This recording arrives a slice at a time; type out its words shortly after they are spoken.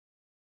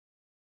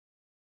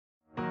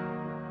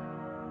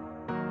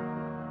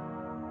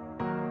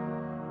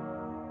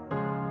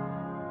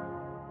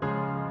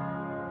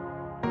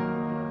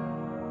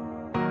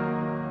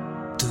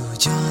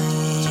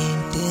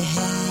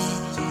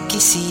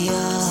किसी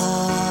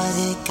और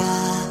का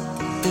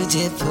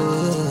तुझे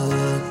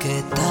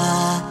फूंकता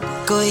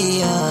कोई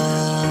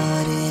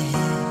और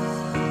है,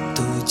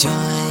 तू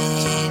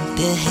जॉइंट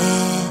है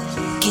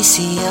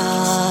किसी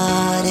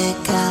और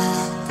का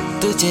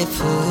तुझे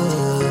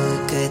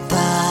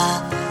फूंकता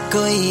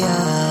कोई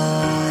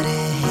और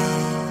है,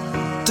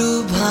 तू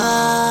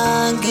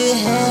भांग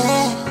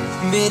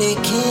है मेरे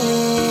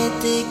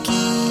खेत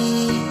की,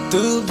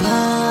 तू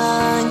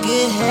भांग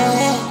है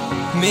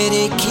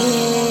मेरे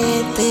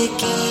खेत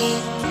की,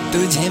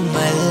 तुझे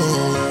मल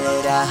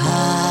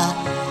रहा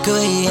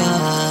कोई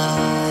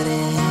और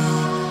है,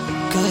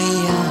 कोई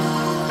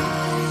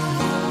और है,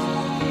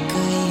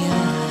 कोई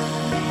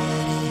और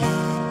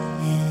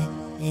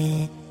है।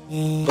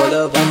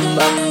 बोलो बम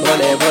बम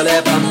बोले बोले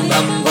बम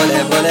बम बोले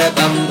बोले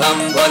बम बम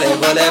बोले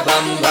बोले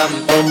बम बम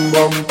बम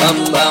बम बम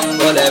बम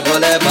बोले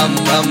बोले बम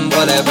बम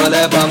बोले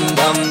बोले बम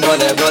बम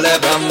बोले बोले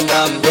बम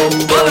बम बम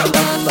बम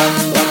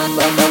बम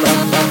बम बम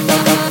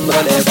बम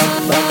बोले बम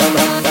बम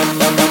बोले बम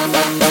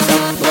बम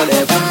बोले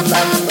बम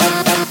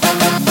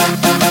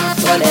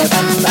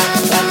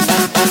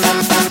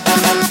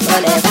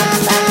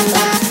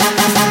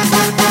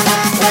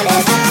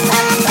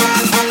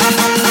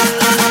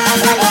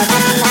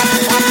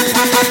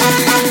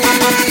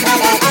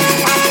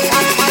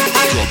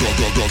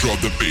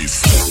the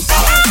bass.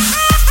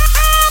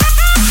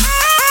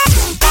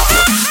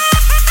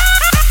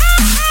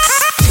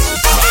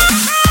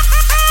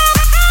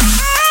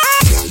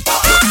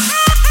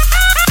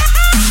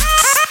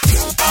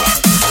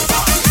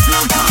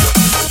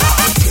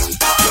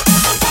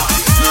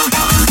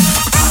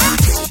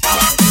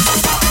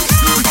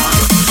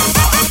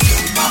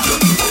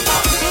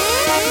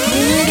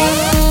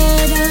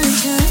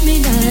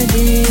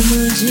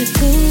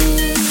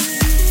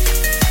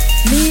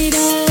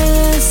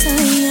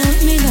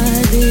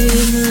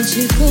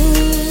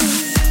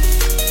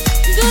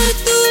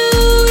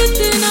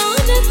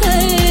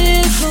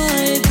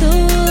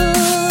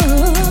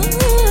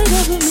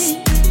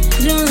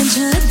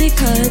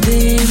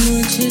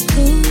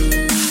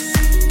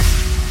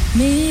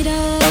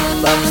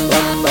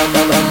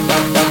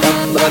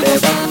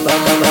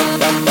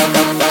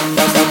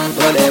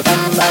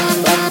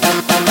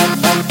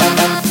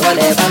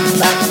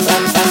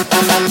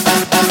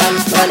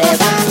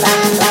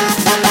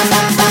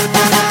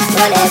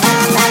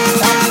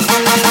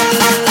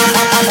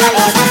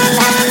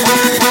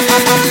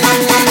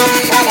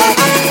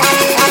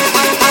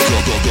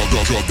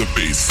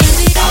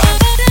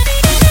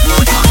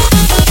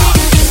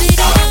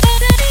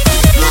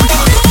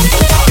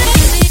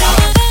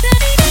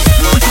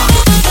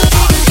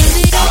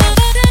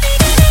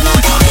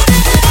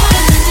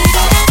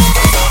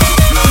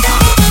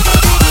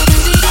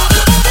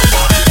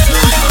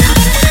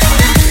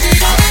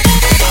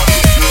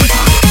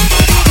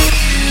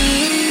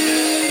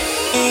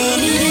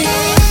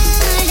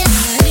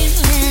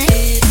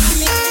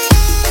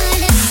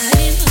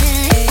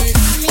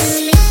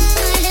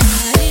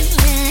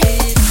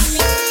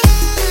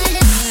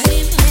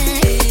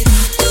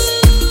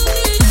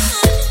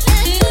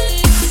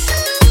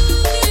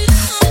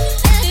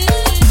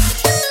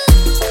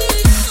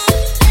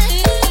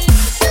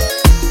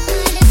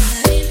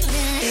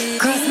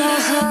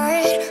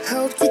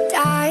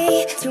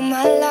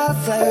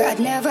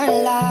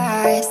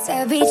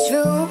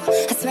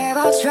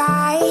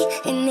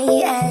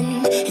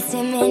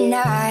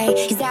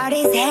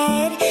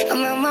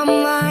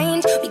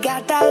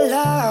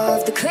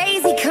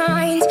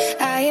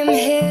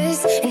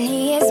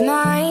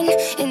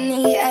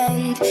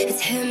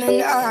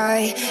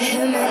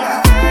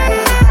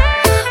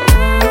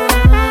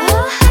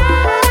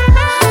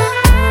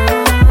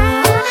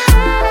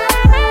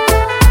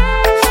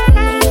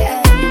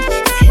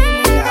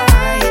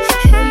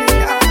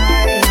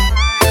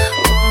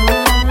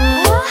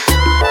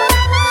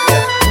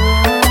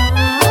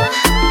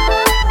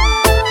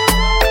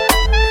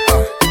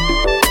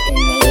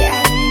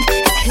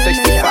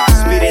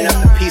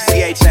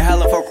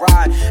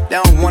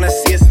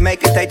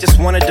 They just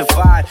wanna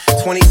divide.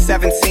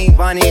 2017,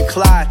 Bonnie and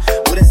Clyde.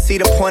 Wouldn't see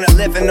the point of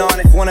living on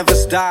if one of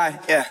us died.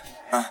 Yeah.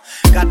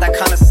 Got that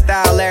kind of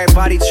style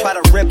everybody try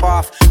to rip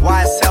off.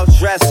 YSL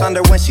dress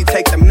under when she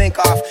take the mink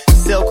off.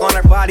 Silk on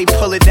her body,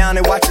 pull it down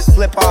and watch it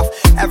slip off.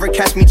 Ever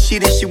catch me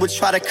cheating, she would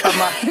try to cut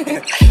my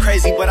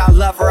crazy, but I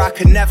love her, I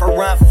could never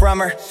run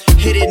from her.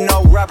 Hit it,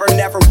 no rubber,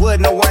 never would,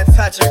 no one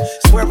touch her.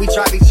 Swear we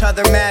drive each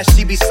other mad,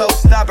 she be so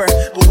stubborn.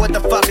 But what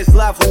the fuck is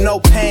love with no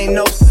pain,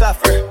 no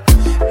suffer?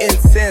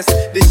 Incense,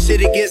 this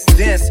shit it gets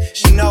dense.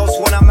 She knows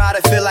when I'm out,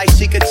 I feel like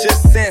she could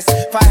just sense.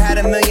 If I had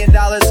 $1 million,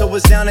 it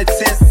was down to 10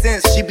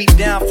 cents. She be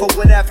down for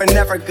whatever,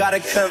 never gotta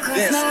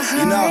convince,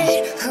 you know.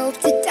 Hope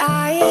to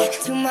die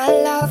to my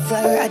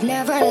lover, I'd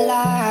never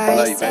lie.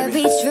 Love you, Said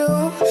baby. be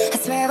true, I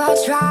swear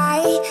I'll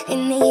try.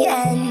 In the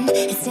end,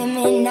 it's him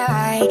and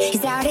I.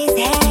 He's out his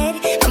head,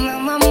 I'm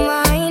on my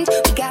mind.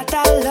 We got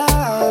that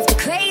love, the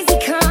crazy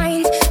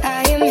kind.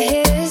 I am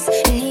his,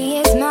 and he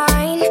is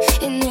mine.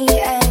 In the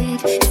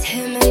end, it's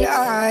him and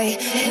I,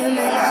 him and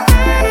I.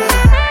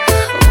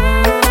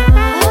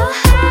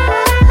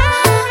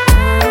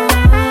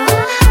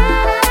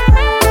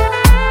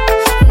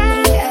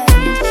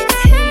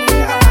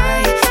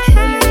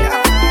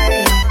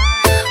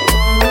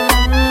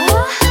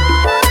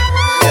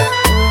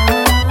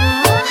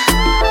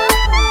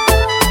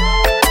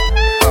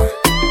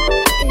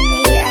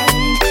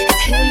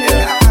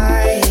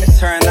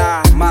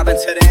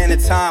 to the end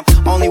of time.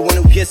 Only one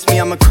who gets me,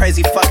 I'm a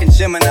crazy fucking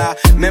Gemini.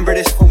 Remember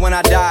this for when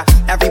I die.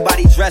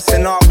 Everybody dressed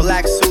in all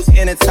black suits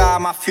in a tie.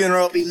 My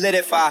funeral be lit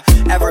if I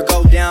ever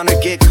go down or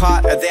get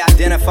caught or they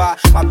identify.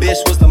 My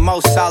bitch was the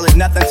most solid,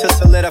 nothing to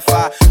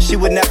solidify. She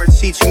would never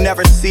cheat, you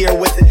never see her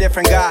with a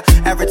different guy.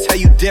 Ever tell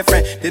you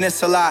different, then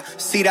it's a lie.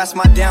 See, that's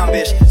my down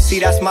bitch, see,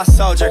 that's my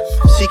soldier.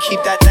 She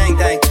keep that thang.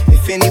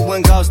 If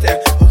anyone goes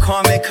there, we'll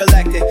calm and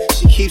collected.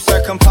 She keeps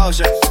her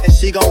composure, and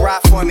she gon'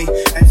 ride for me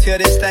until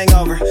this thing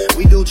over.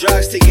 We do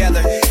drugs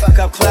together, fuck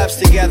up clubs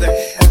together,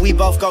 and we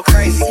both go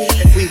crazy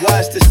if we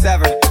was to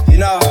sever. You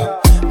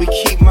know, we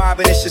keep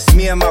mobbing, it's just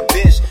me and my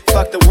bitch.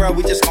 Fuck the world,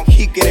 we just gon'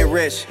 keep getting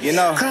rich, you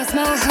know. Cross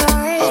my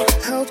heart,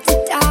 hope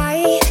to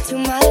die. To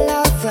my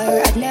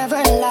lover, I'd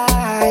never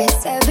lie.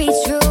 Said be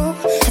true,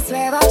 I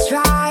swear I'll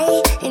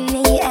try. In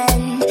the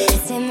end,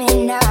 it's him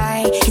and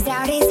I. He's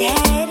out his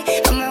head,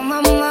 I'm on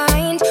my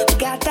mind. We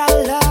got that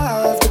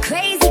love, the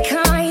crazy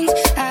kind.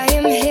 I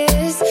am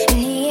his, and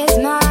he is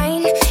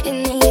mine.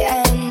 In the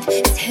end,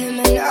 it's him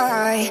and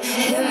I.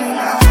 Him and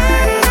I.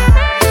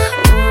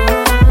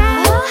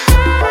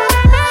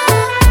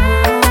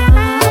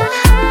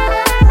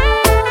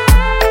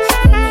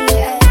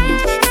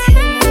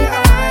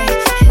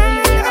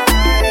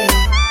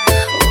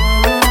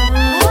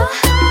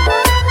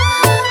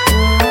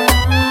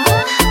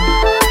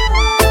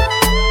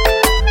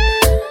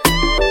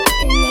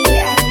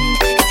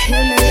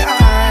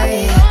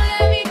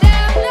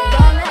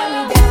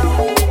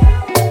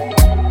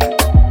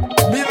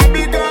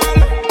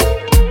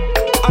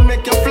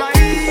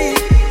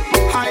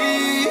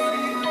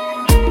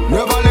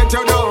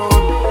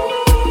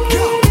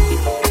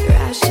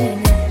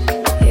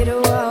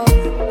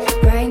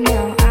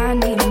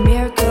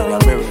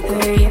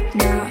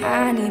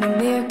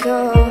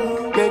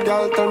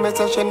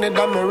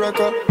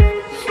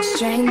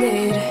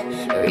 Stranded,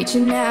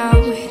 reaching out.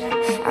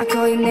 I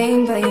call your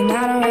name, but you're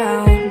not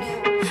around.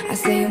 I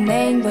say your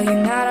name, but you're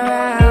not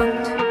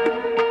around.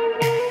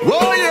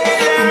 Oh yeah,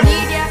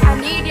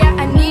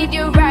 I need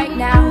you right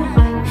now.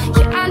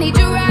 Yeah, I need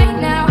you right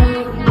now.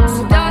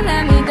 So don't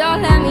let me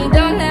down. I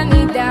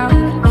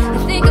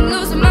think I'm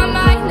losing my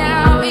mind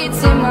now.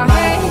 It's in my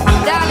head,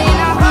 darling.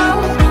 I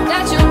hope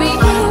that you'll be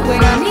here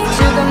when I need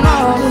you the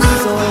most.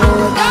 So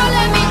don't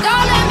let me down.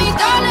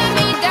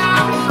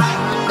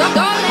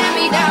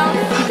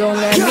 Don't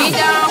let me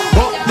down.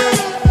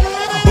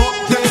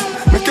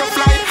 make you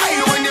fly high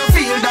when you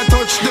feel that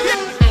touch there.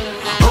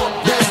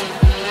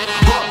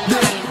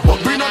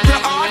 Open up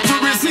your heart to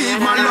receive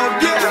my love,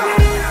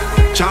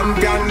 yeah.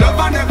 Champion love,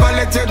 I never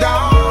let you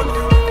down.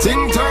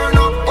 Thing turn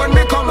up when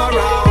me come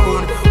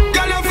around.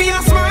 Girl, you feel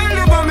a smile,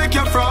 never make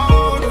you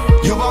frown.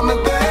 You are my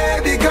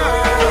baby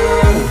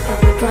girl.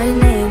 Running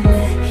name,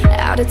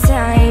 out of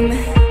time.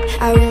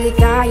 I really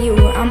thought you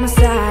were on my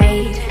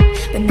side,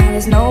 but now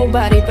there's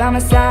nobody by my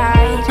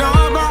side.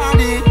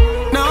 Nobody.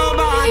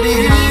 I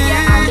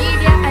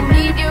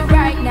need you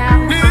right now.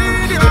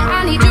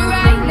 I need you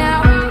right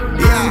now.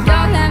 Yeah.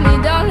 Don't let me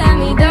down. I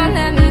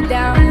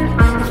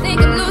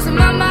think I'm losing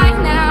my mind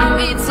now.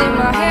 It's in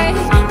my head,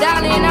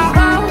 darling. I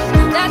hope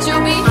that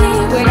you'll be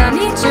here when I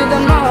need you the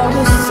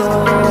most. So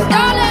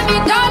don't let me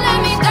down.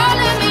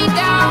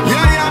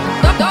 Yeah.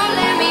 Don't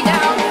let me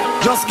down.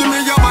 Just give me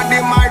your body,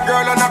 my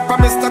girl, and I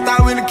promise that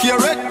I will cure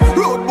it.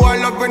 Road boy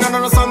loving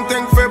and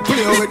something for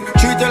play with.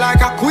 Treat you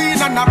like a queen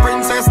and a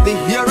princess, the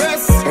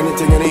heiress.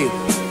 Anything you need,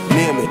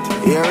 name it,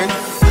 hear it.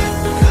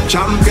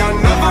 Champion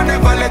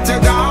never let you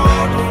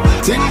down.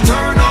 Thing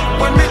turn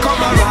up when we come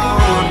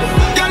around.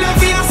 Girl, you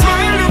feel a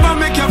smile, never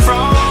make you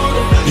frown.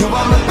 You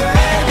are my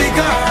baby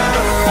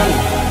girl.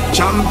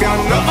 Champion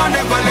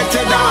never let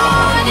you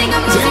down.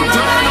 Thing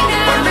turn up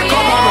when we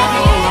come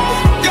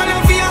around. Girl, you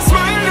feel a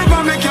smile,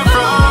 never make you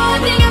frown.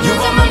 You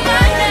are my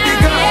baby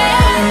girl.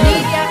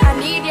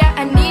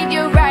 I need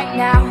you right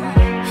now.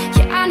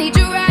 Yeah, I need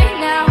you right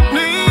now.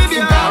 Need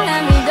you. Don't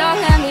let me down.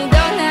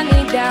 I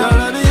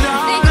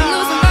think I'm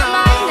losing my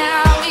mind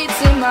now. It's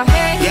in my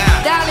head, Yeah.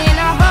 darling.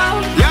 I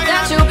hope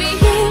that you'll be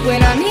here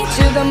when I need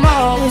you the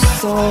most.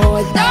 So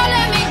don't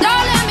let me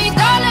down.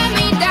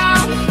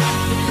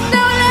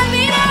 Don't let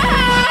me down.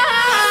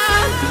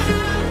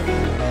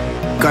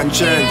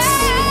 Conscience.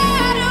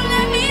 Yeah, don't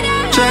let me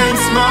down. Chain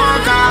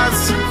smokers.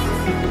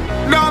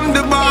 Dumb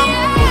the bomb.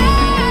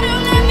 Yeah,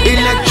 don't let me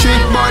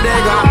Electric down.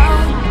 bodega.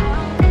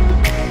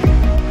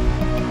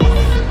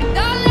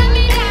 Don't let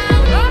me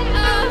down.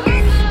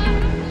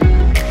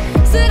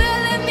 So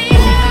don't let me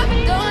down.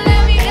 Don't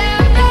let me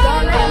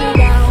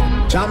down.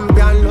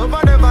 Champion love,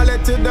 I never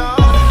let you down.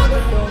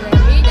 Don't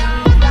let me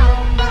down.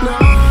 No.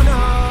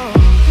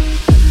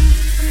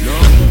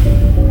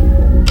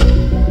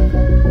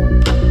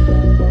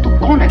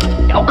 कौन है?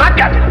 औकात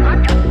क्या है?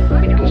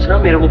 दूसरा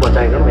मेरे को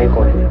बताएगा मैं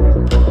कौन है।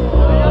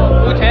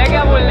 कुछ है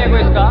क्या बोलने को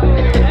इसका?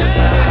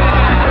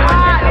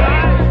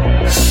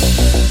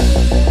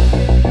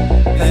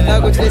 धंधा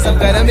कुछ नहीं, सब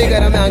गरम ही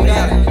गरम है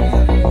अंगा।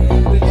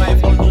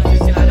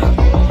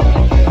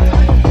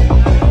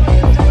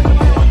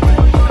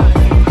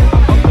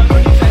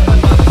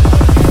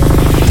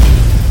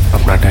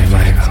 अपना टाइम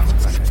आएगा,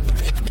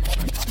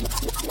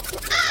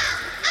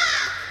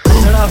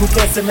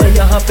 से मैं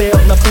यहाँ पे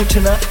अपना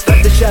पूछना,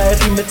 दर्द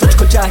शायरी में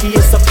तुझको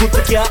चाहिए सबूत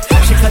क्या?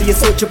 शिखर ये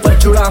सोच पर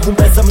जुड़ा हूँ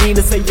मैं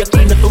जमीन से,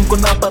 यकीन तुमको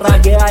ना पर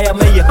आगे आया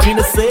मैं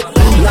यकीन से।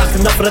 लाख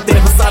नफरतें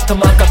हो साथ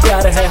माँ का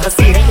प्यार है,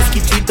 हंसी है इसकी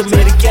जीत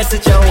मेरी कैसे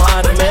जाऊँ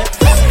हार में।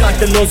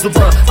 काट लो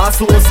जुबान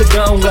आंसुओं से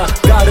गाऊंगा,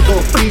 गाड़ दो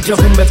बीज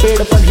हूँ मैं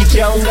पेड़ पर ही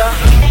जाऊंगा।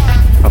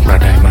 अपना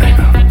टाइम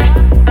आएगा,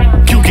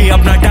 क्योंकि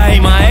अपना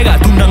टाइम आएगा।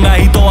 तू नंगा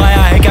ही तो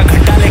आया है, क्या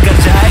घंटा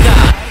लेकर जाएगा?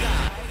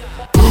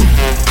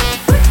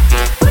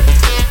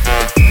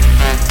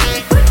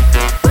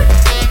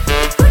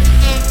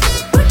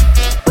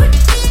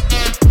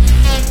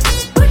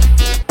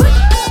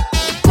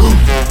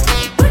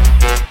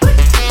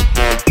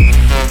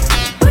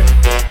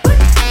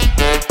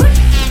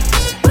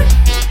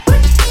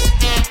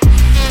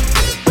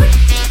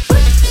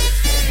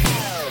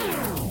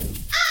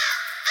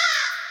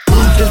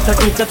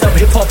 तब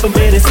हिप हॉप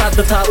मेरे साथ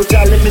था,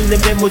 उजाले मिलने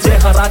में मुझे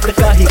हर रात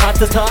का ही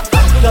हाथ था।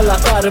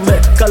 कलाकार में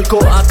कल को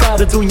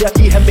आकार दुनिया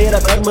की है मेरा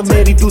धर्म,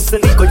 मेरी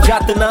दूसरी को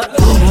यातना।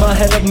 माँ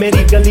है रब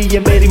मेरी गली ये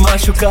मेरी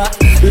माशुका,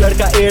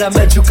 लड़का एड़ा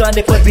मैं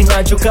झुकाने पर भी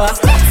ना झुका।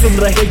 सुन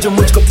रहे जो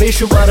मुझको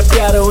बेशुमार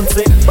प्यार है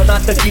उनसे,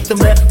 बनाता गीत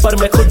मैं पर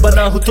मैं खुद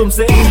बना हूँ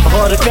तुमसे।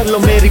 और कर लो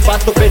मेरी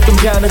बातों पे तुम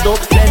ध्यान दो,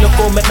 नैनों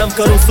को मैं नम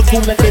करूँ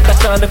सुकून न देता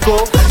कान को।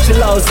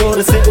 चिल्लाओ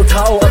जोर से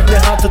उठाओ अपने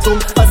हाथ तुम,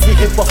 असली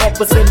हिप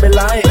हॉप से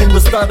मिलाए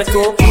हिंदुस्तान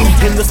को।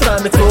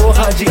 हिंदुस्तान को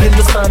हाँ जी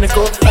हिंदुस्तान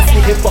को,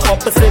 असली हिप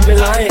हॉप से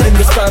मिलाए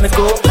हिंदुस्तान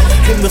को।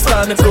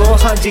 हिंदुस्तान को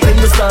हाँ जी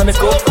हिंदुस्तान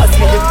को,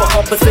 असली हिप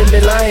हॉप से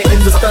मिलाए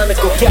हिंदुस्तान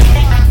को। क्या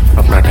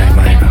अपना टाइम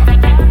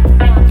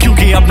आएगा,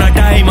 क्योंकि अपना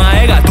टाइम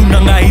आएगा। तू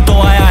नंगा ही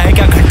तो आया है,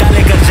 क्या घंटा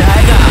लेकर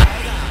जाएगा?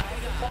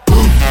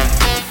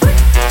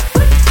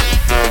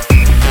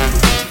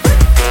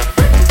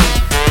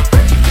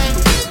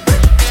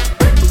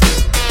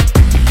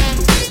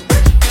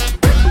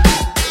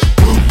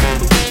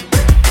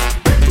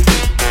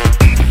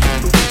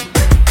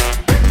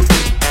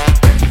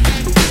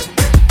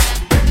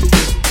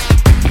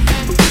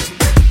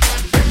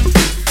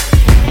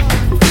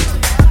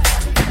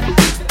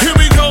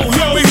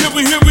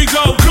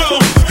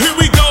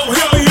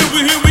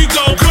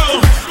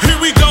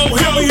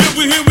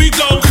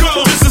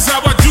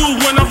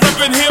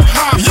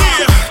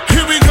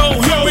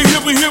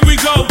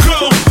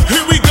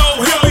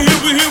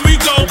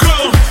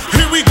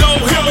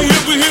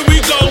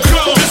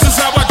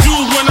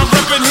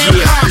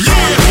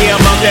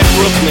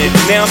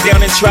 Now I'm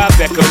down in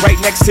Tribeca, right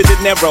next to De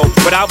Niro,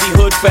 but I'll be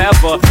hood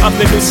forever. I'm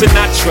the new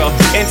Sinatra,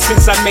 and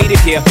since I made it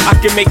here, I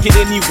can make it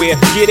anywhere.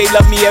 Yeah, they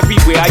love me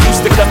everywhere. I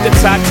used to love the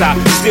Tata,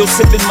 still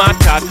sipping my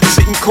top,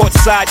 sitting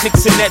courtside,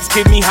 Knicks and Nets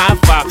give me high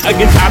five.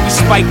 Again, I be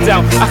spiked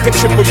out, I could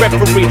trip a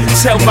referee.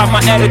 Tell by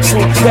my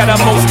attitude that I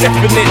most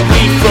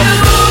definitely from.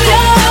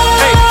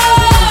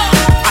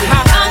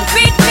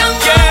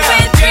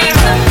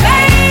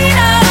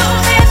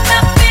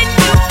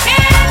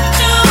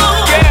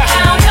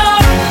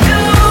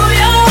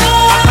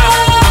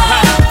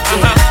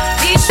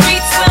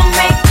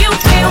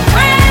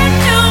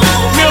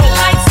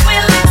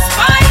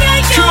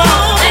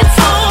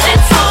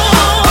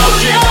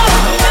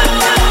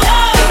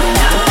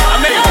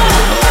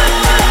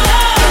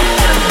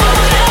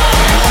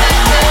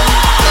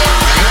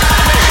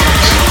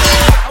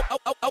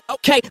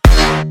 Okay.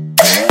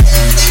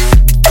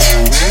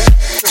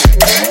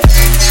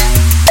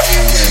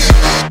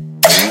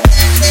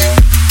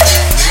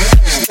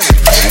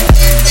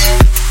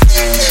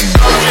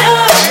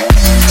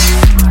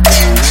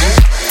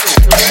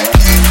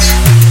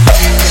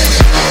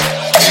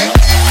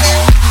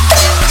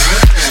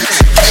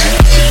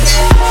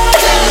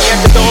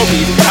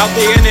 Out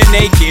there in the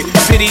naked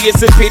city,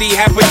 it's a pity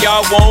half of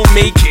y'all won't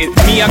make it.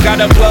 Me, I got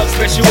a plug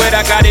special ed,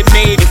 I got it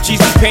made. If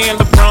Jesus paying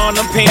LeBron,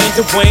 I'm paying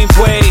Dwayne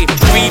Wade.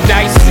 3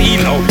 dice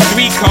CeeLo,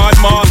 3 card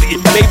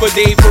Marley. Labor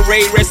Day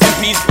parade, rest in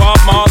peace Bob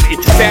Marley.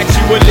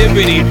 Statue of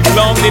Liberty,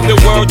 long live the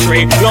World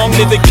Trade, long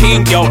live the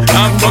King, yo.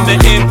 I'm from the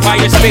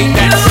Empire State.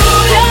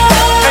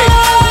 That's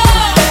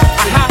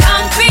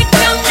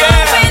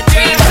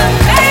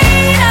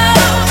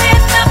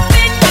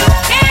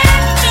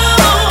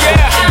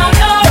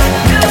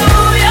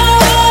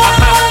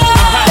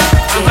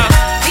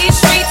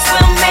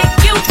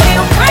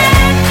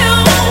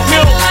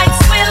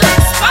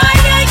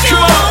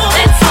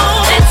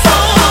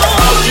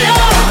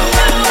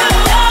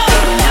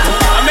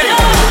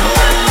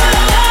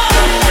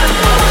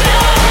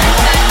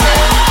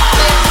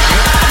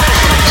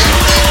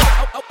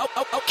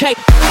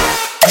Okay.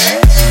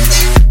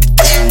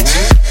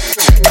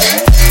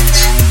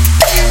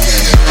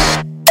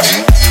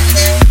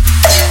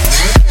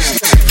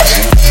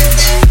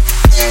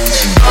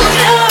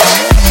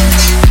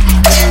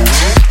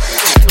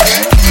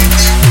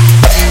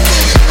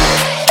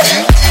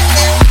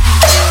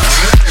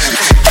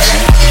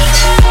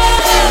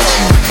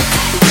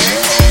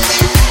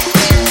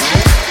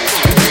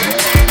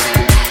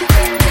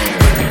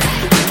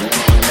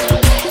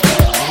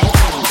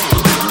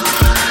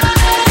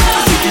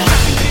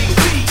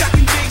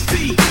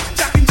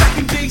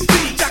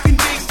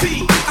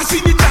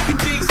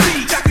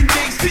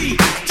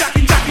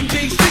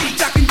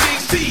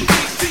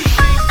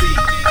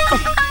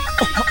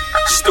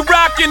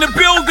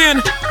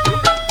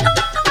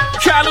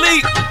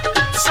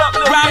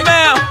 Right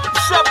now,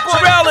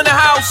 Terrell in the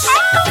house.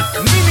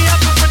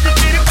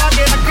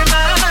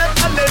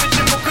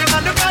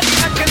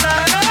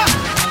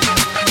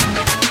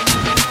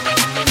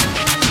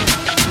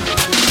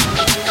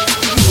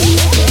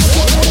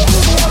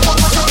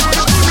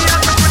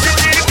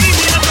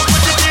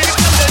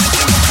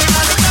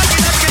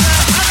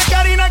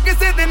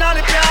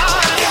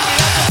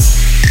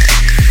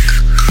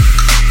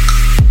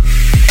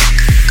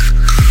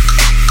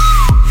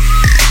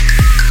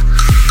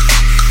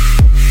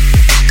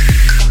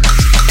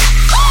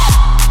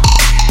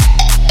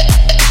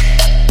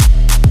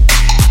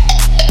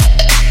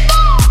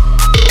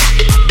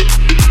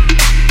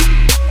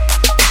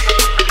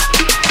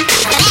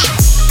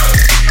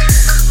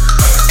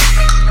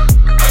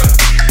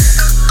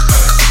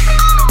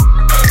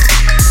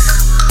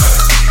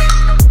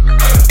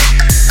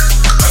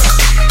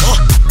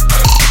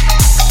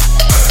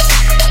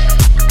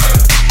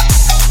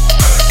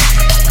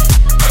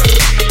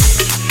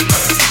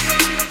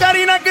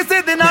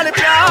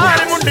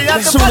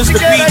 As soon as the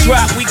beat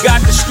drop, we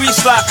got the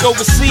streets locked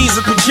overseas.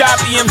 A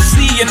Punjabi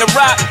MC in the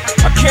rock.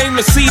 I came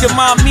to see the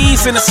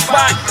mommies in the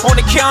spot. On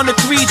the count of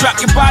 3, drop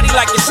your body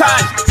like it's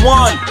hot.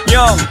 1,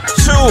 young,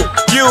 2,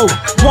 you.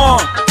 1,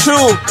 2,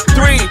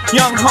 3,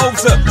 young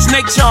Hoser.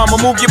 Snake charmer,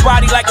 move your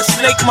body like a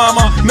snake,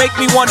 mama. Make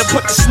me wanna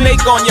put the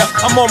snake on ya.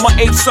 I'm on my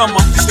 8th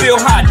summer, still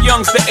hot.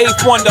 Young's the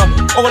 8th wonder.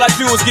 All I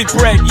do is get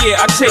bread,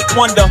 yeah. I take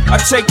wonder. I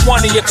take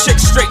one of your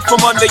chicks straight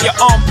from under your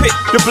armpit.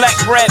 The black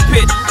Brad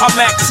Pitt. I'm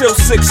at till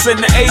 6 in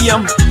the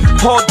AM.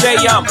 All day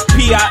I'm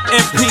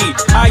P.I.M.P.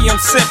 I am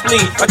simply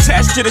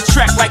attached to the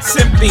track like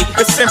simply.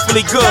 It's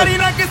simply good.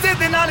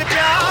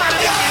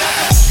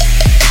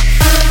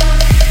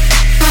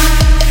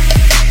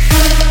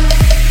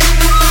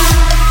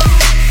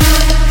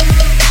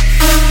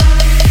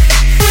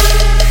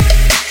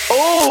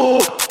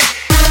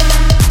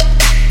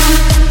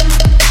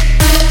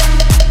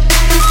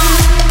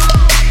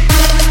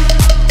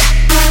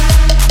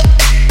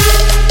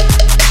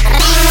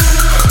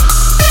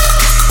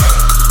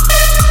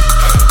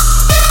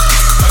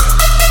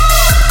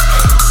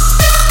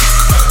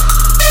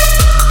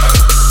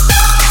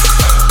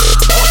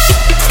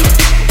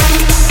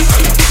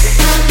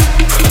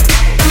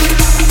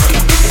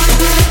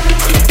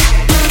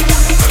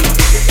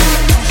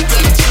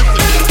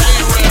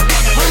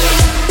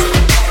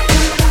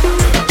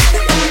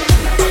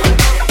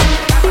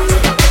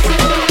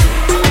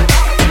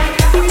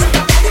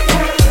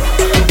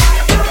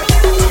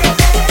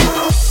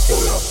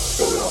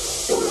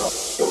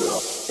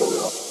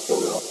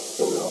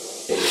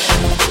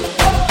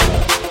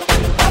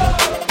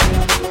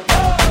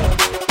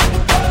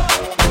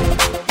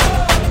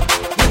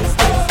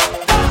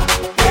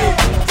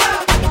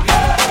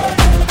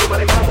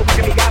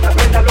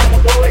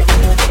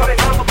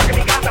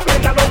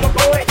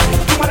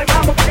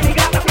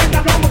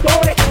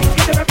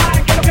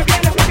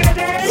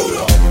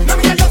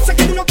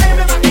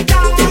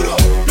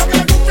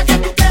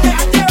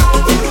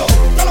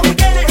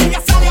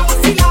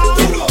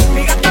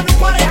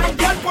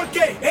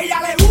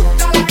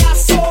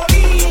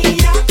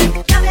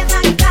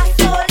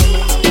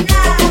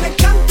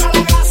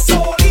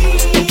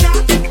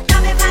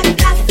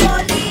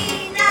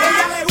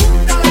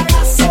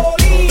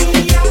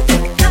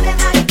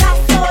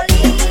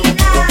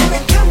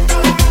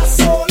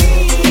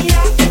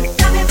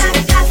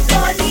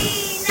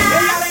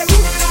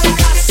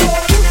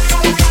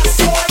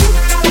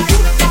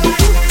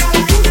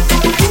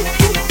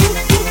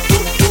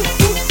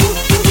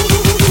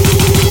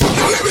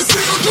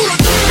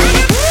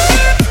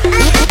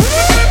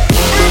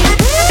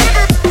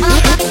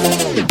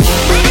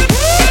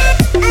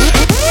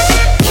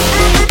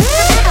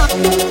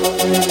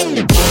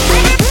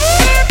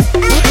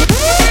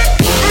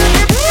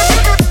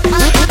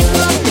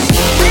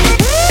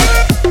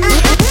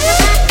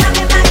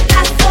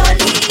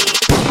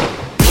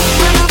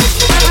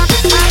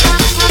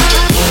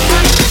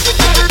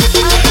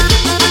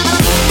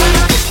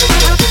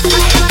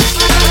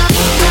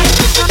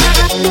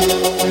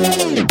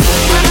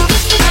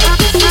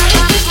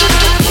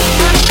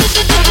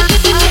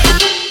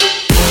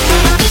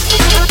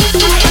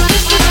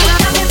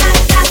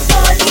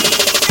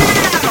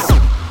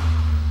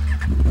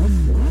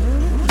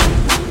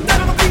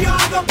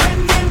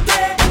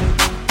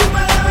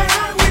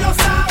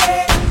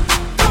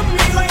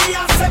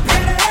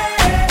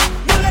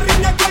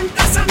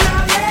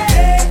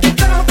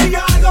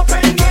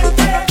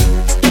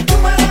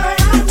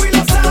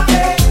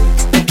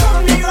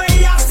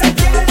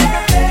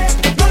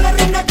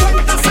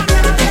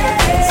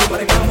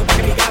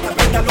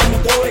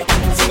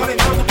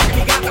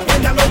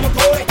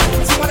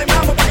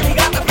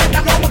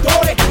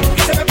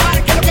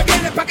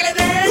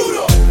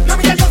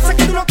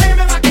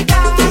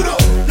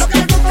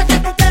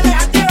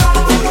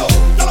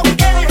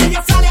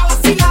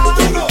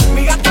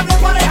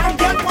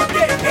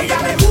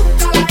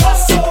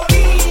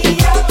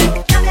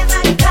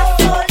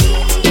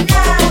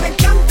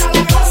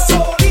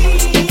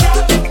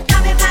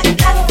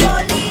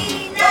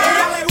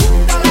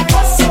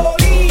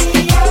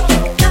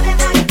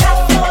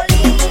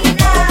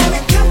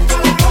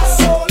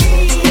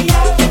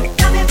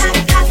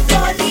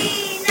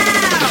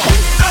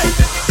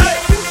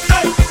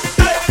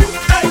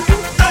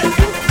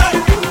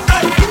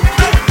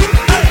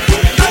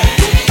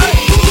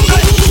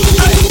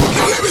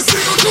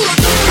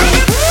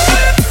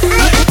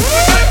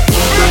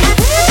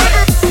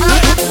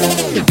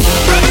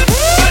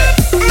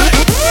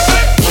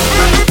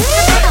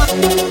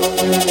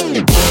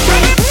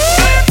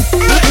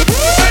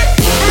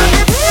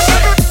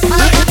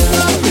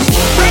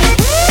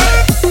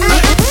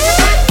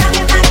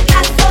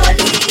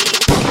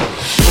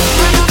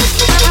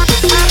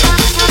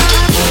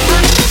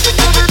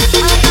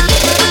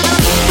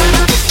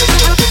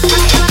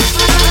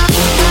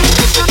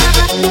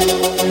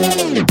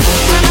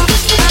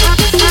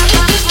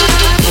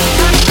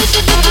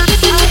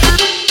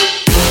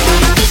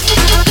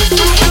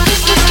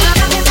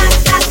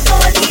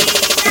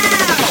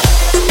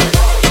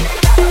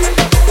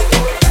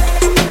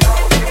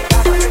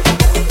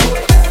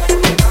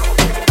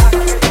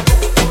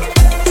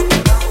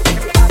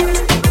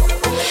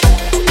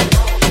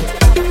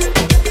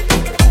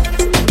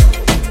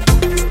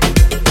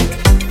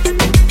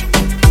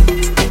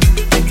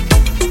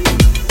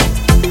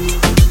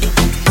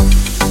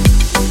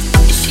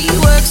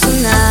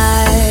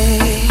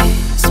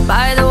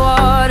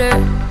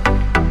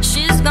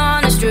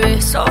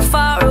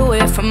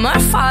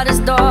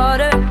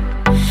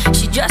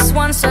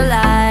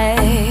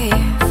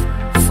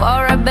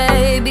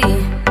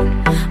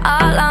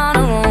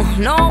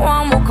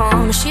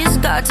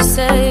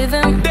 save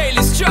him.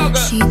 Daily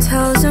struggle. She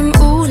tells him,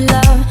 ooh,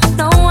 love,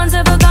 no one's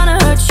ever gonna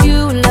hurt you,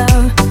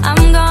 love.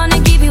 I'm gonna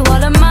give you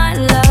all of my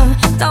love.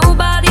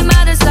 Nobody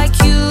matters like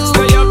you.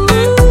 Stay up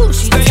there.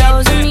 She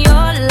tells him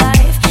your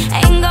life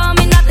ain't gonna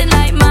be nothing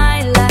like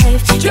my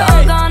life.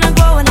 You're gonna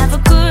grow and have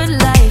a good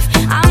life.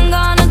 I'm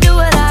gonna do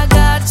what I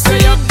got to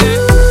Stay up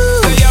there.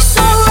 do.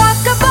 So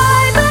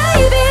rock-a-bye,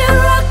 baby,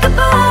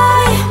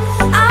 rock-a-bye.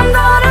 I'm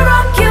gonna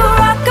rock you,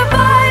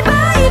 rock-a-bye,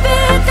 baby.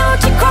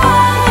 Don't you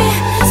cry.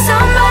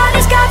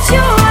 Somebody's got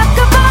you,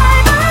 rock-a-bye,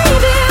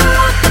 baby,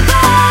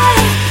 rock-a-bye.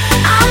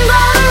 I'm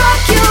gonna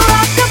rock you,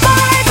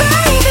 rock-a-bye,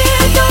 baby.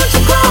 Don't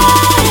you cry.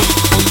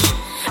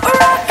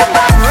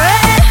 Rock-a-bye.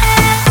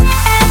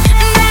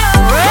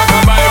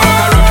 Rock-a-bye,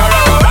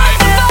 rock-a-rock-a-rock-a-bye.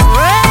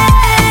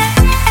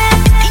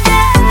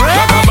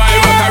 Rock-a-bye,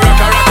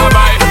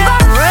 rock-a-rock-a-rock-a-bye.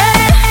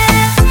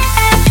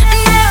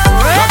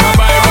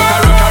 Rock-a-bye,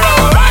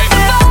 rock-a-rock-a-rock-a-bye.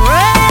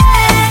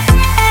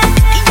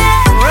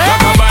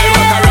 Rock-a-bye,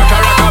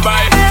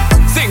 rock-a-rock-a-rock-a-bye.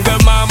 Single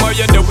mom, what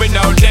you doing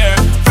out there?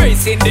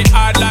 Facing the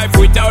hard life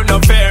without no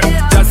fear.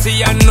 Just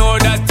see and know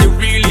that you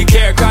really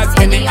care. Cause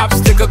any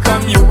obstacle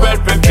come, you well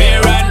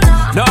prepare. And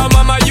no,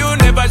 mama, you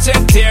never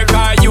shed tear.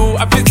 Cause you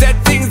have to set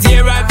things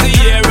year after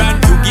year.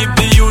 And you give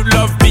the youth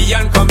love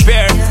beyond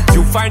compare.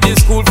 You find the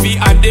school fee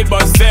and the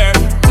bus fare.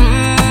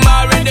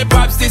 Already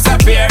pops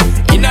disappear.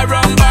 In a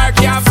wrong bar,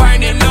 can't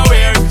find him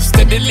nowhere.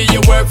 Steadily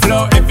your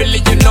workflow,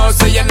 everything you know.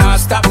 So you're not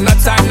stop, no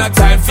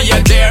time for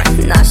you there.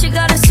 Now she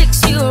got a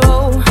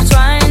 6-year-old,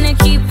 trying to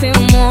keep him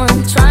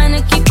warm, trying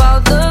to keep all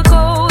the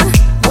gold.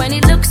 When he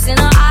looks in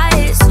her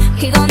eyes,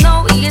 he gon'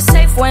 know he is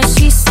safe when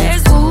she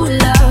says, ooh,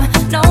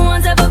 love, no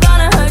one's ever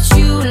gonna hurt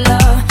you,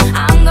 love.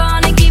 I'm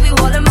gonna give you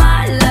all of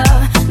my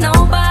love.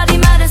 Nobody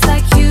matters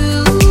like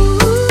you.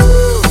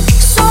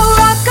 So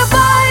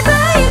rock-a-bye,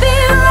 baby,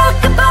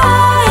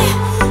 rock-a-bye.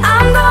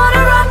 I'm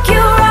gonna rock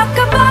you,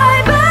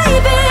 rock-a-bye,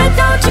 baby.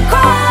 Don't you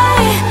cry.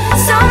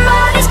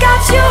 Somebody's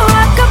got you,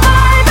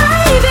 rock-a-bye,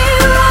 baby,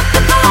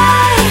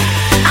 rock-a-bye.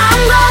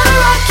 I'm gonna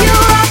rock you,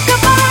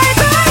 rock-a-bye,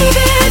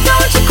 baby.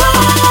 Don't you cry.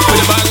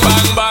 With a bang,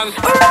 bang, bang.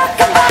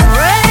 Rock-a-bye.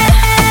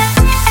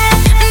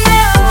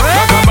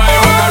 Rock-a-bye,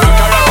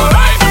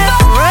 rock-a-rock-a-rock-a-bye.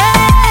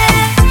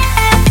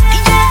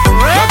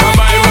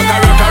 Rock-a-bye,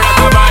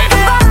 rock-a-rock-a-rock-a-bye.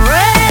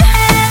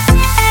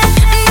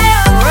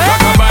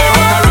 Rock-a-bye,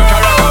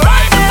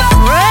 rock-a-rock-a-rock-a-bye.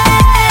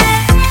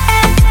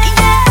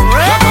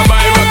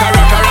 Rock-a-bye,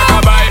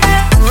 rock-a-rock-a-rock-a-bye.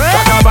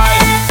 Rock-a-bye,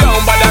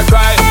 don't bother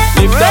cry.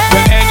 Lift up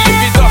your hand,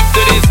 lift it up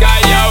to the sky,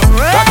 yo.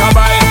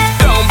 Rock-a-bye,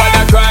 don't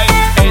bother cry.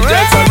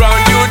 Angels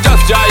around you,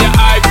 just dry your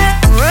eye.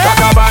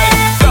 Rock-a-bye,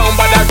 don't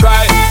bother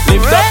cry.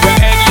 Lift up your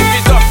hand, lift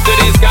it up to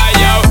the sky,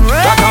 yo.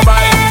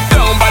 Rock-a-bye,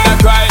 don't bother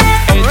cry.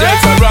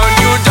 Angels around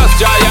you, just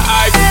dry your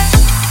eye.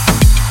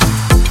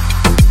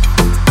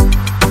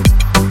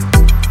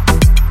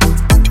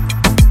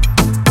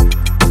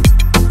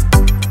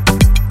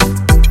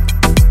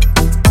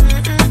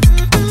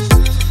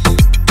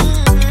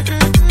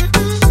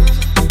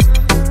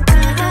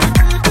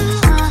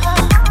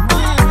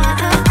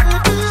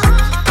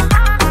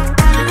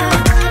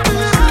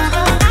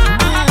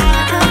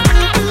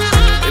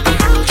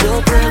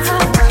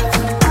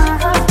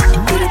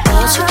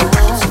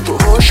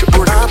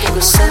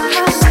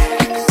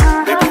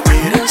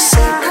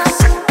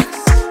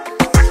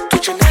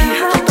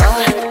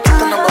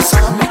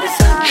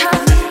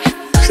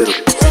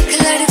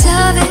 लड़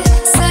जावे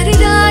सारी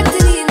रात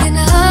नींद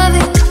ना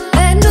आवे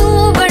मैनू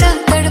बड़ा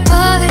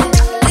तड़पावे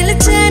दिल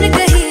चैन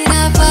कहीं ना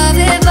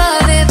पावे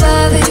पावे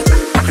पावे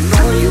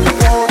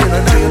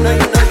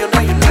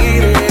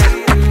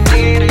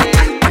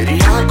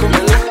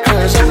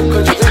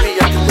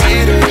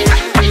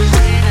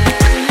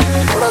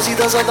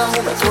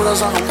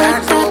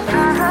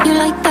You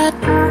like that?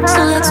 So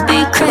let's be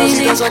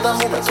crazy.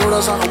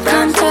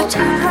 Contact,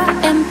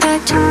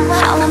 impact, I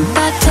want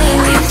that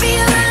daily.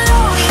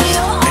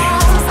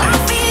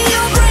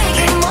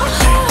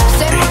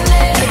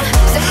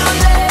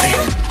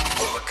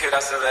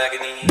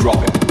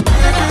 Drop it.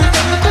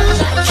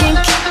 Kink,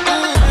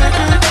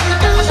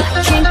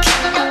 kink,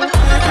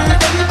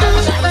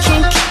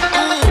 kink.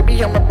 Baby,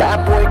 I'm a bad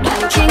boy.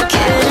 Kink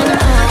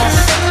it off.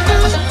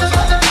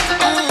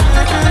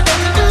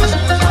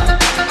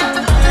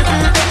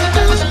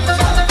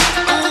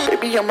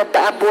 Baby, I'm a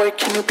bad boy.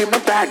 Can you be my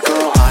bad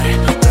girl? Hi,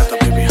 brother,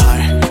 baby, hi,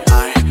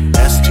 hi.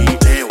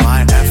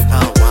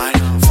 STAYFLY,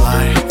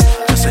 fly.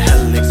 Just a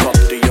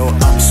helicopter, yo.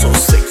 I'm so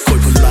sick. Koई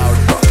बुला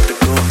doctor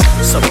को.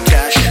 सब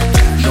cash,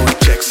 no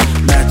checks.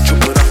 मैं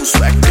चुप रहूं,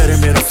 swag करे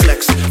मेरा flex.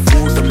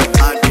 Mood में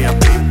आ गया,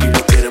 baby.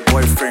 तेरे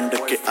boyfriend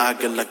के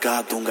आगे लगा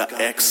दूंगा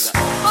X.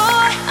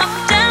 Boy, I'm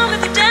down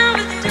with you, down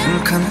with you.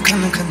 खन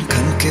खन खन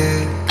खन के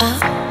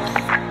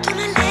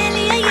तूने ले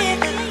लिया ये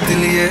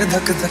दिल ये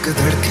धक धक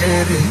धड़के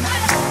रे.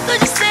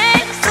 तुझसे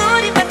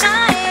दूरी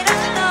बनाए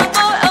रखना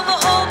boy अब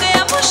हो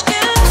गया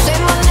मुश्किल.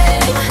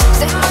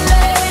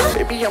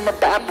 Baby, I'm a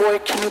bad boy.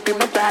 Can you be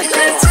my bad girl?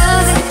 लड़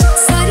जावे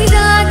सारी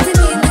रात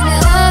नींद ना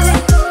आवे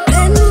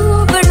मैनू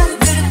बड़ा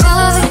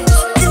तड़पावे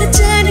दिल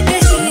चैन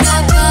कहीं ना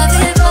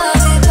पावे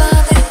पावे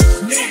पावे.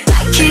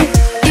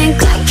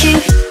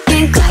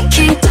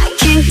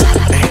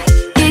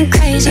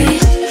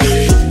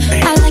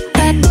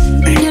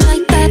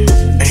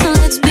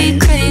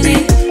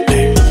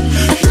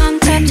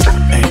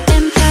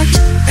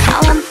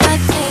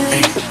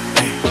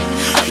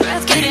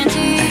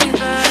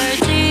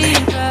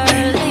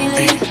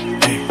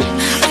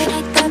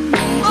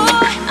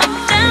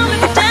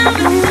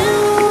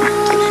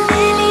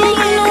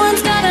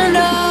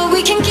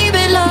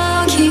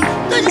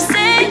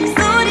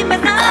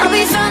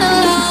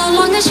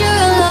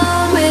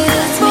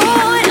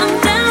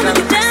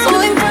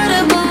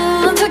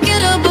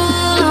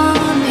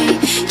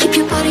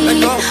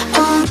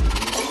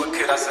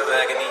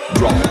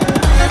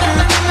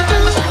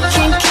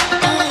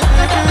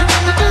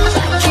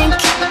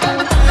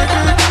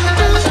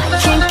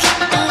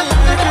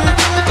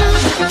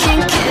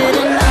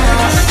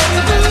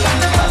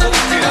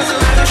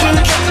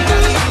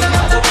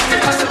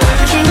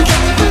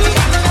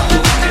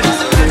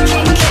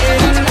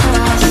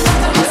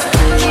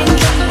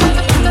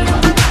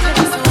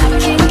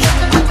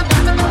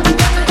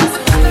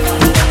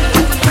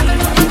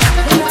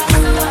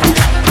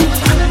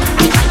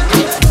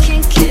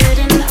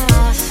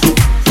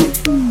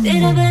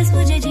 तेरा बस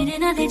मुझे जीने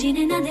ना दे,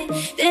 जीने ना दे,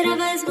 तेरा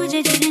बस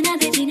मुझे जीने ना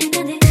दे, जीने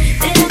ना दे,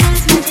 तेरा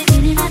बस मुझे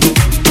जीने ना दे,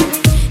 जीने ना दे,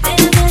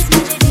 तेरा बस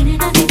मुझे जीने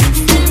ना दे,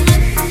 जीने ना दे,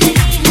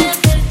 नहीं है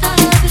फिरता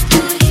अब तू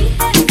ही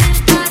है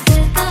फिरता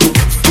फिरता,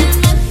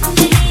 मन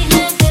नहीं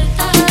है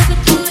फिरता अब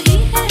तू ही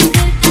है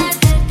फिरता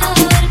फिरता,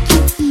 और तू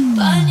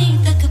पानी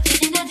तक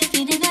पीने ना दे,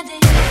 पीने ना दे,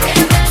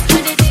 तेरा बस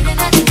मुझे जीने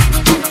ना दे, जीने ना दे,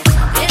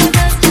 तेरा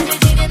बस मुझे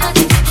जीने ना दे,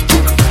 जीने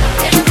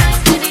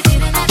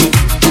ना दे,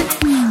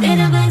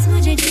 तेरा बस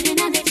मुझे जीने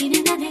ना दे, जीने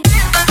ना दे, तेरा बस मुझे जीने ना दे, जीने ना दे।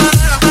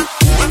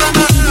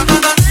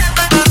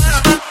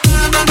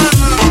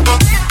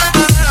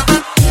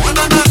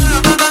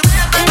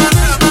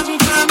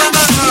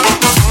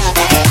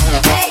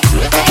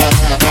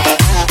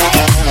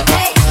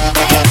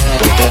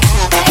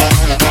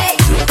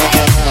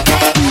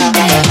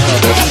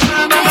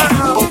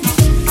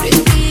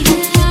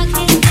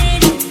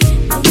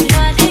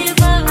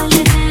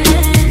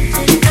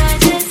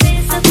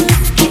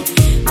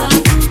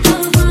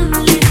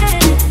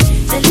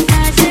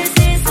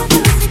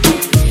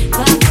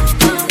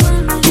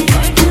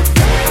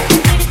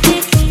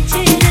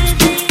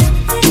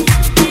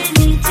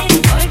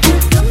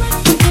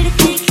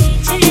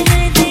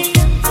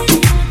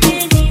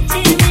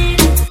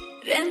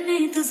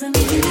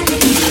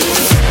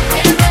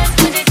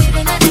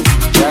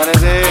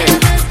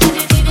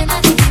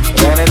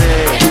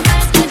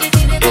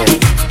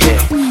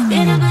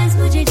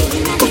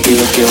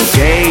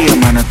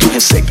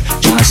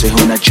 जहाँ से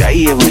होना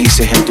चाहिए वहीं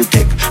से है तू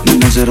थिक, मैं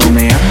नजरों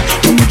में आ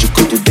तो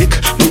मुझको तू दिख,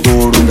 मैं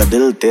तोड़ूंगा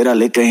दिल तेरा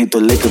ले कहीं तो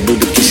लिख,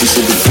 बेबी किसी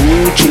से भी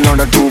पूछ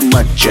लौंडा टू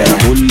मच है,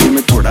 होली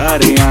में थोड़ा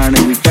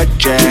हरियाणवी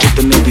टच है,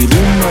 जितने भी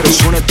रूमर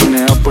सुने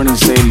तूने अपनी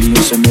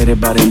सहेलियों से मेरे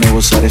बारे में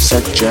वो सारे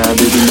सच है,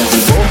 बेबी मैं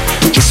हूँ वो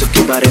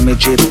जिसके बारे में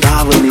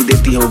चेतावनी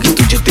देती होगी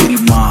तुझे तेरी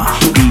माँ,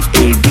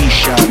 BAD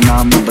शाह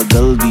नाम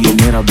बदल दिए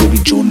मेरा, बेबी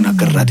जो ना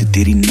कर रहा थी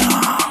तेरी ना।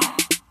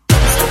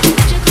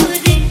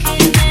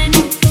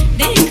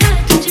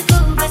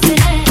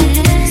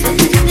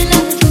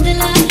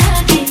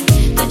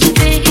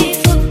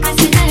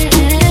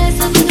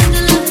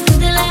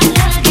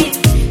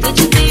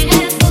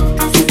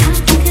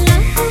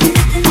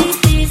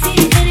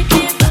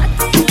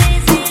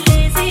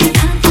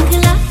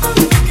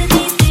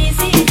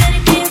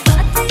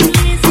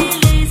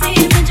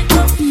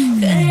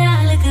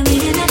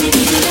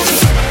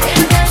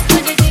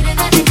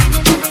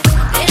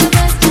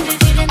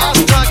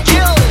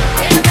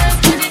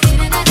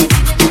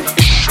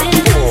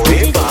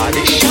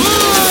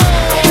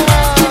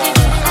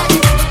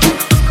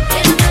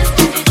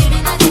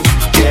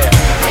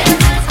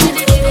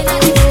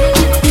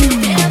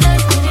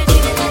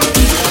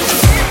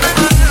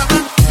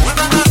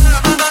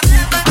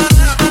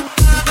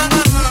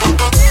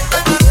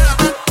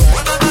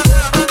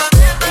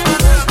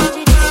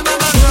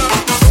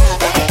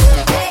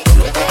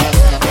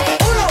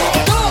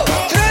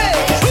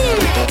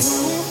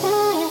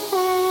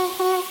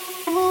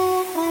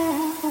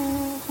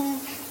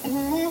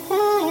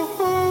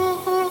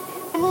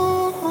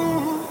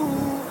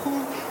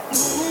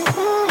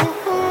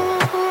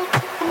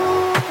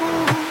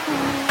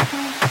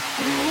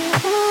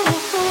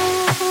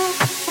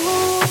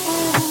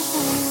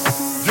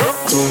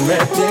 Tú me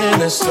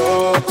tienes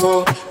loco,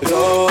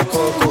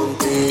 loco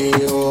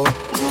contigo.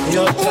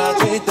 Yo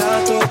trato y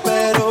trato,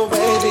 pero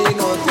baby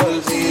no te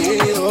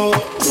olvido.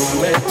 Tú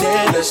me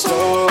tienes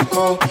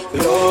loco,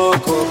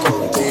 loco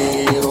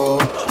contigo.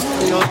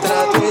 Yo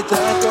trato y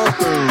trato.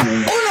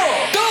 1,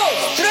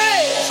 2,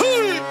 3.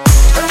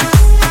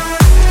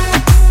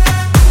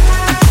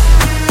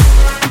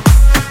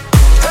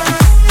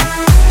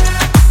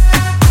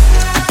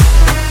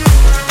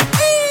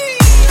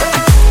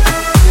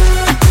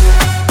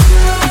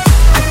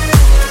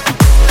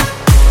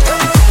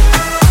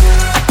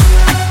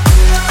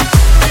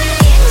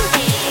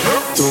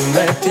 Tú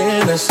me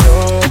tienes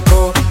loco,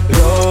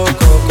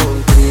 loco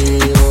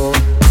contigo.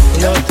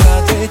 Yo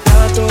trato y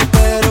trato,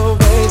 pero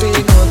baby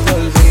no te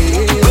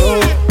olvido.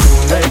 Tú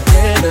me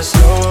tienes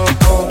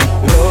loco,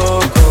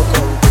 loco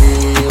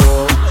contigo.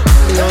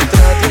 Yo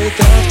trato y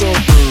trato.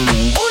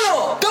 1,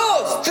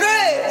 2,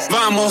 3.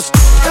 Vamos.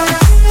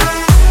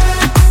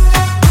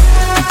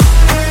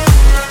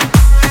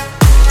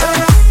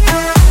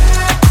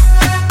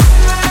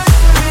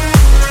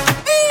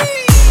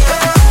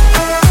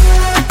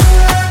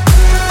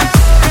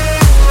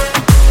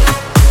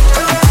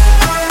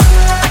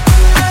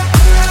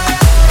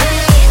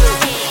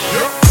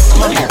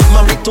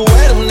 Tú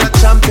eres una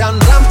champion,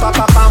 ram pa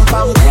pa pam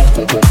pam.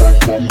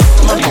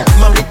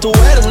 Mami, tú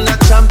eres una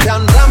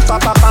champion, ram pa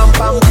pa pam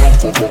pam.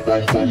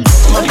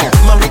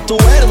 Mami, tú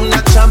eres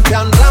una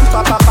champion, ram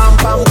pa pa pam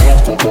pam.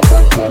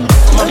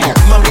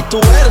 Mami, tú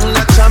eres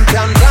una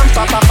champion, ram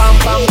pa pa pam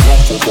pam.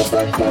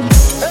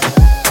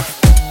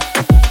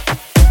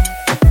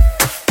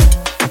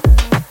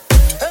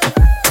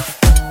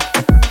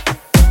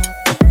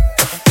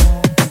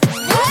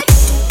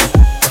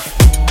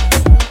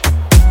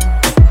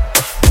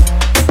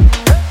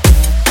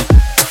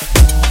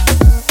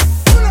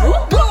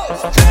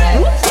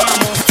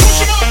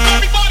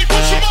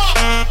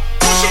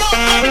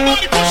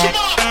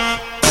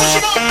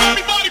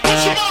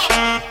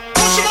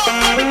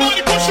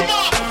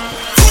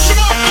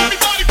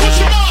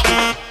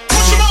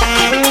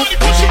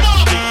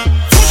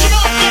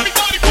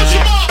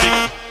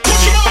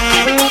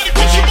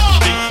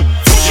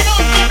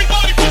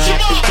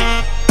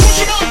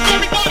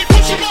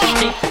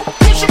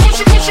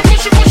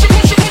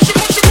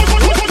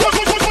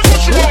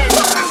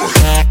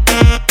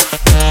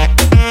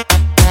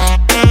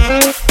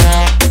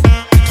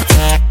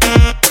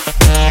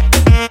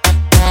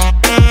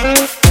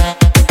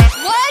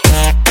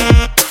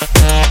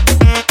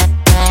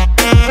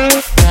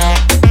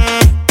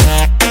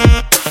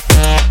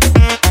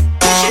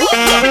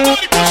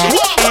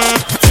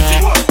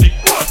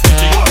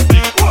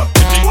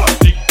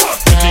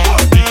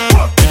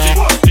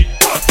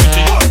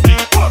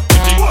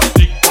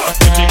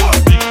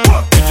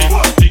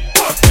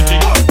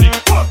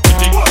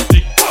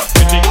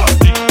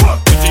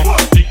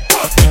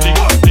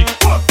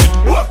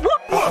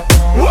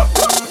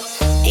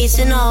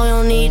 Easy now, you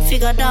don't need to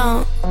go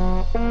down.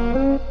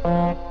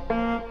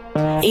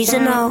 Easy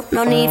now,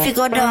 no need to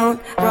go down.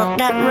 Rock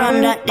that,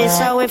 run that, this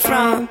how we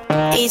from.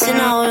 Easy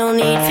now, you don't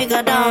need to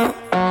go down.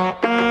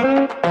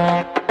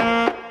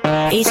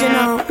 Easy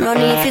now, no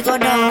need to go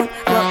down.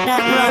 Rock that,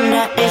 run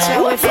that, this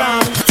how we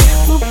from.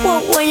 Whoop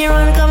whoop when you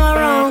run, come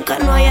around.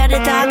 Cause know you're the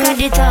talk of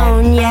the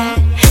town, yeah.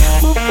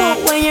 Whoop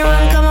whoop when you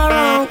run, come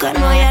around. Cause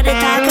know you're the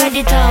talk of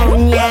the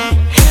town, yeah.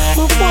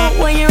 Whoop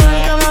whoop when you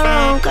run, come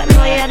around. Cause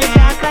know you're the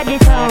talk of the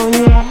town,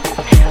 yeah.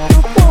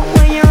 Whoop whoop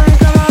when you run,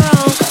 come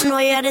around. Cause know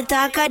you're the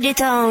talk of the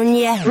town,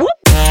 yeah.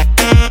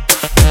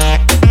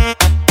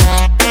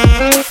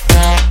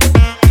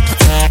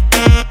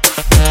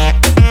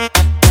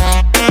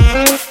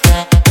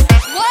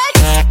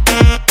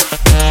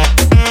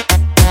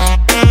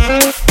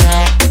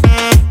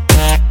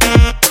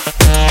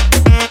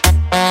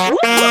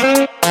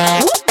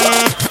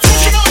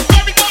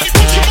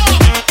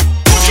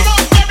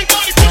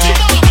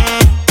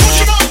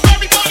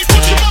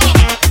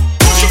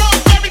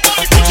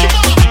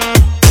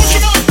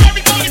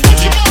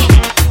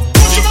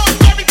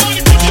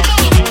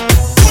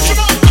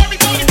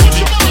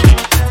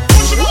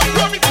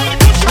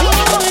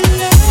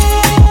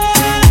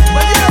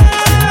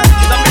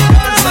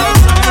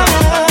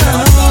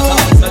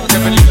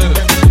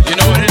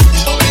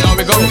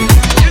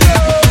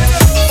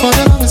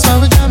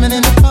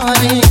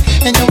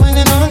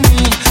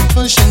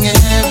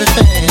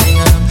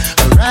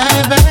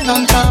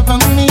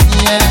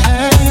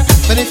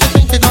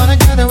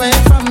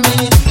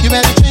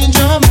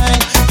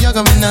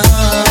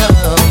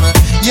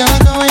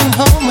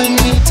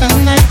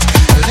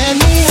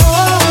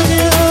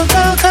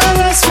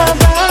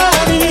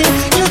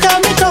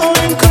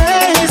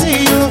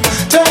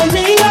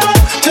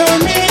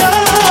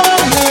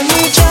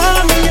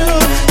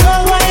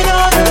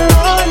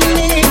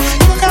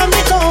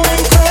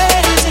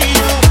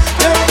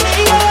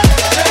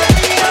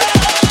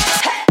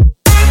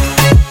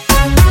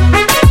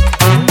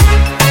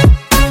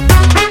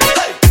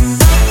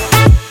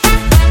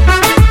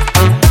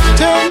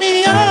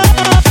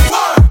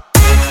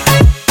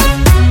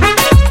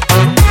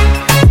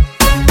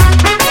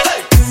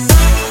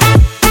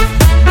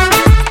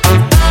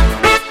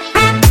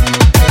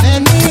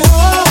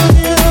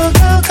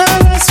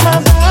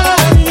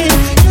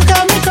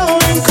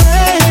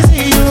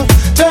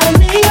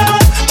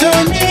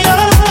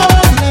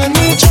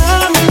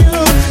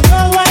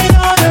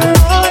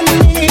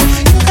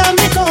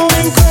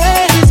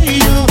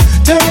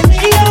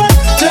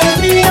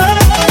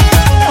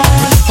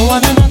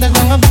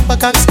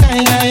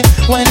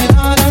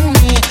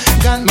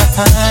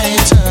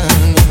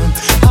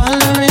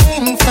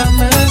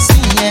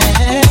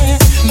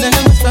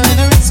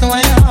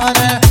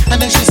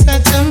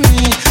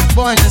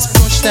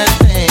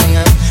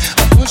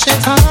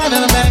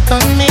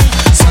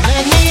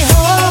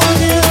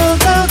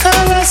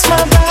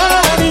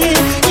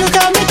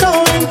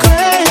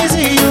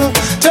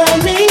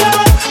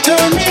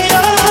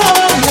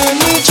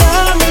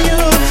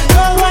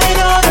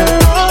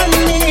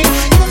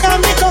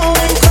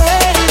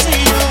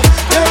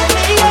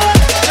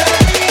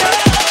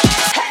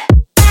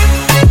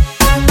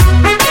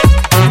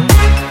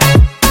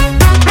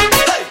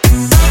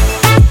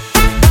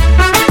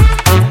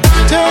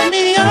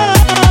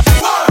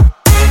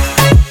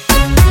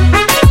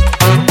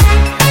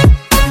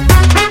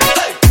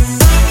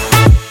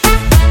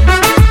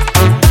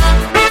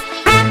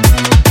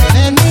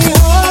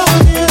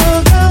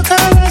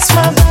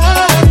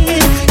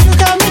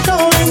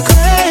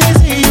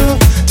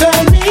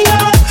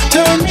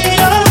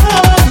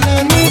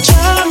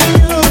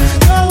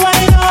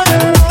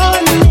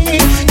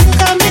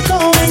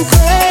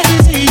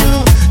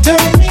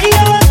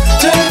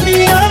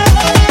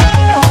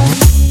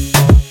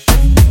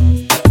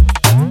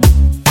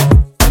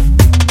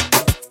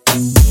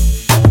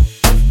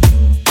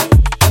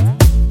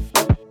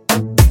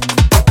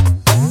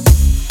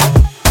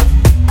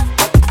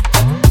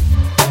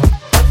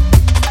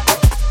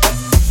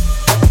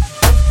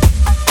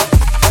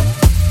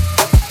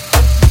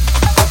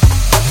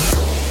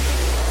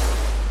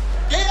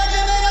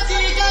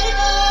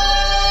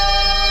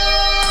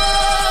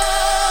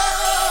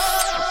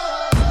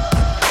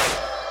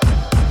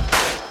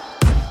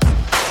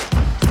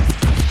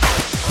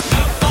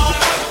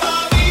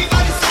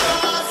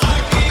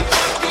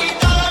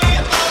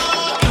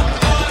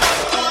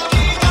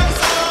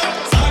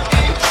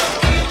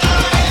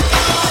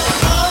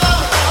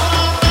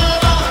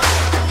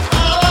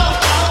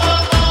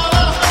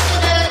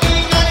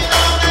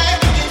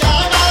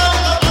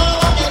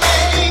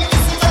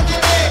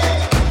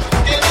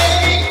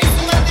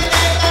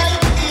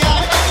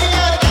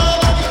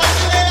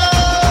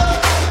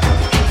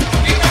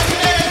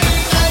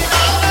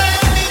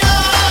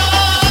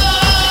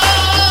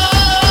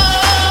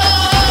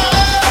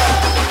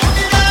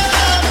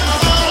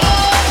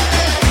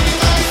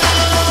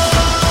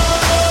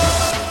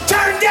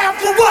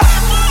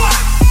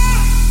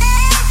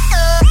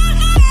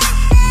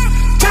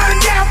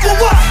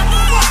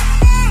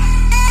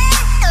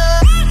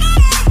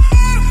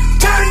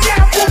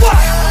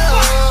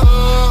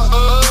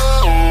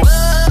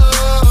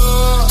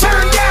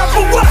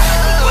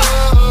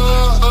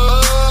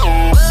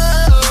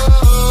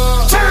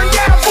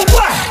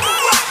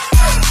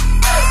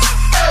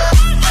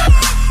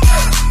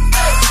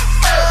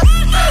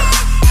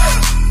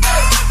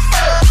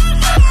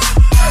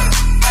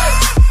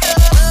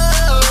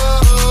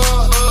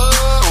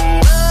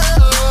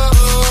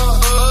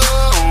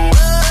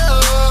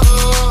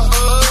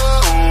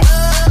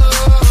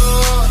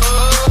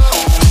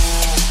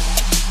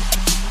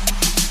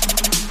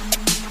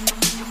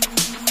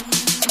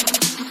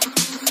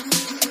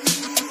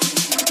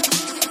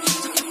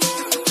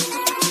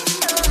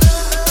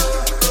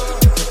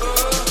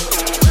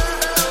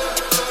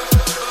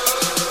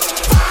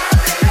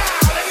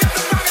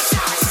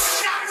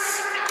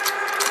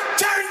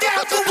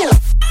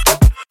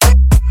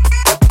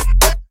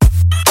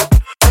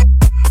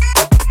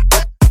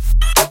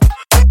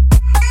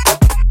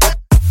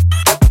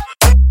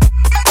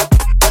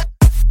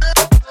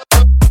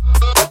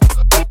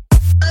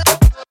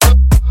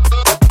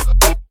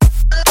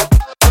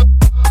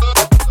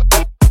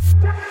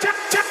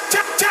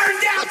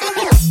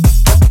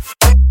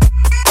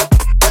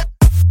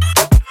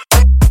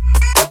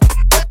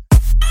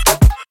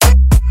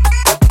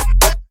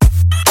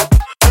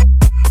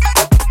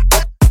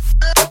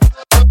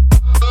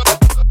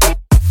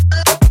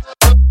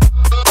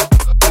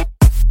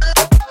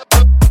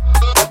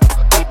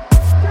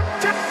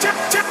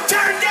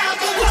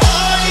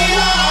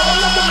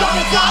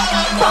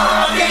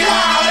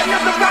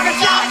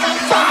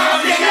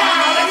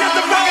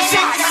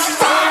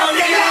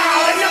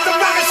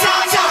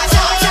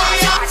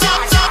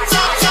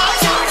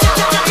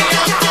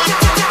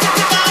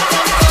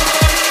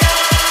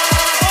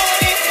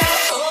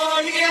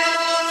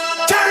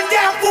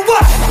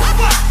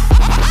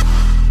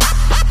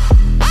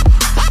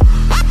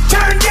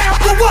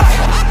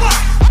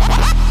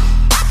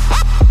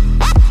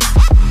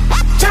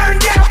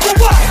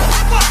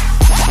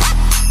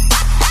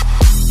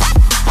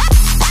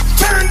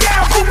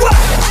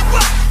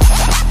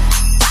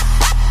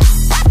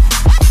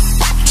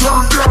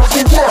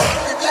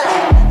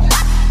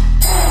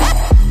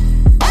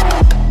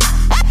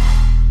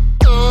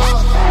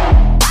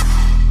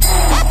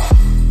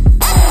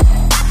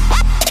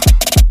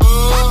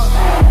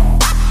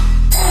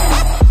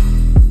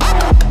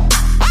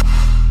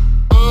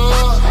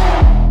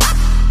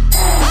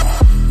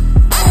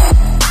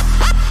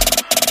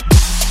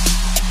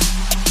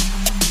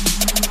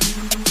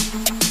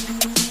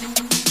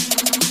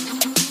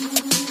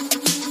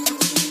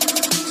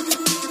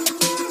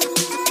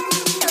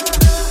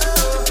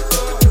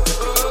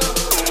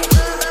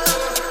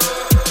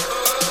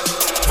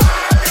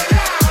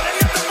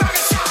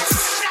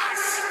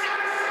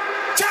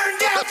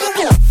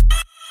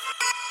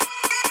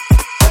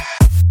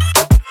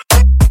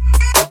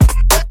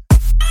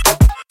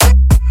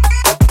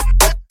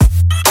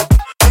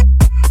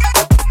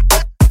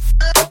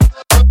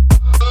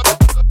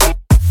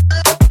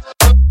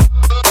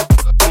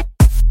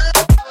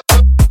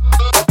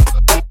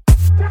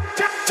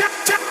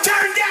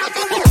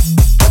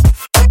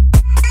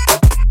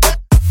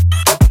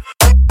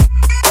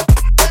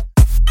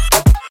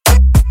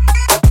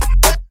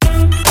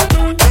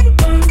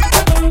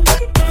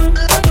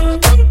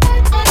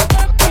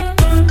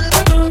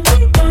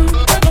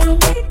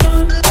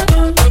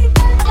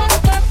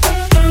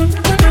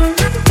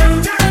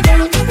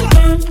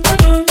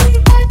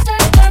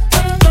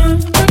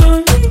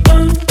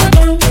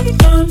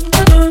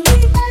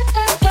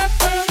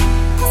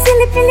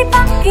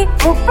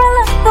 के ऊपर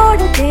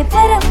तोड़ दे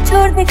पर अब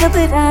छोड़ दे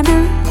घबराना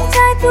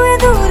चाहे तू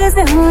दूर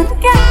से हो तो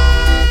क्या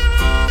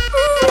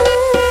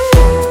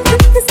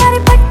सारे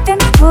बटन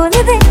खोल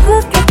दे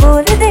खुल के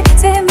बोल दे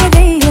चाहे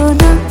मेरे ही हो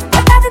ना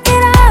बता दे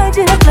तेरा आज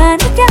है प्लान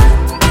क्या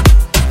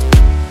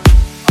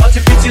आज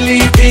बिजली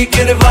भी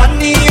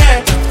गिरवानी है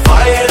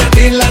फायर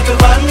भी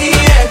लगवानी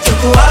है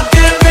जो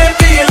आके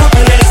बेबी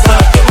हमारे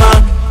साथ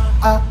मान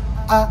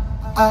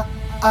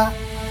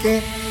के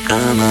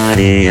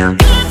Kamaria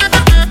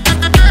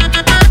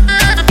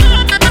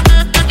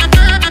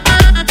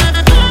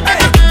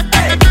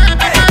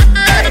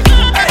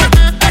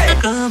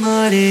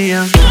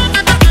Kamaria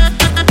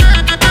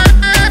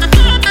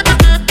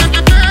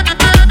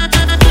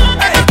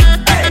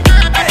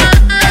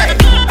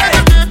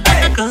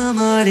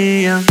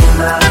Kamaria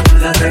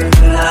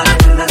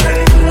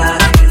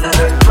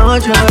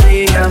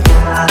Majoria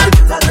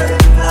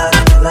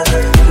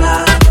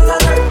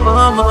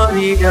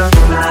Maria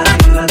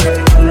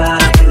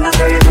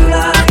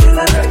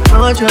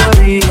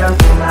Majoria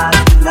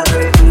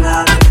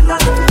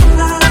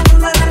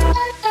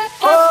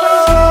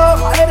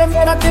हाय रे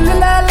मेरा दिल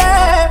ले ले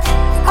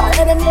हाय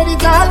रे मेरी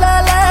जान ले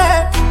ले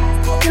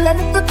दिल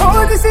में तो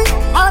थोड़ी सी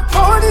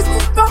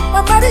तो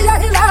मरिया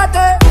हिला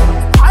दे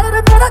हाय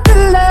रे मेरा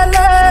दिल ले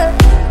ले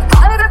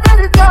हाय रे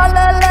मेरी जान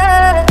ले ले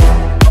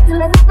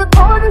दिल में तो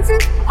थोड़ी सी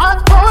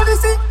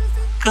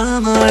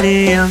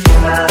Kamaria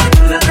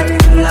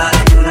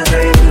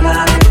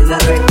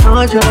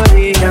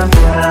Majoria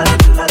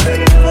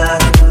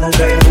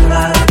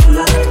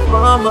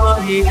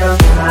Maria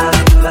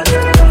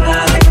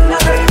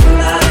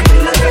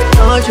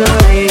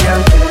Majoria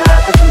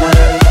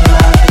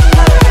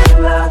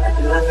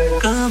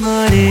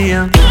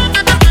Kamaria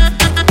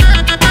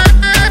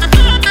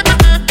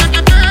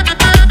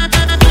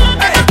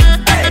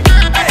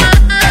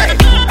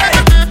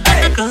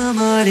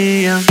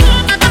Kamaria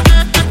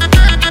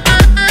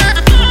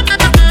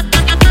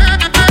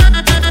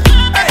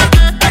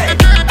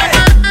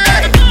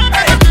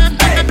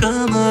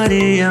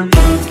Kamaria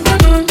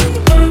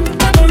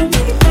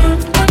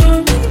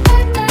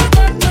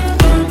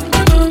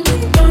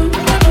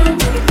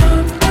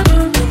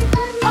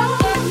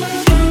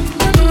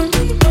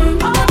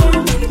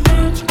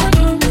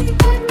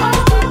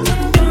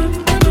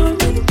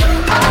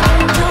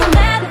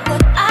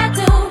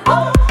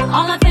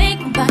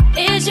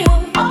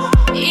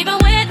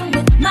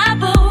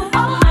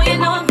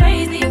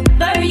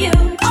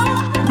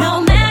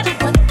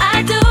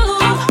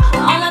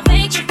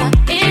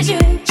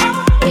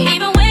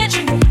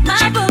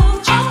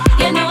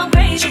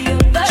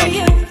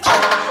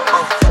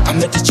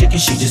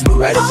She just moved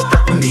right up the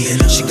top of me,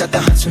 and she got the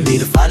hots for me,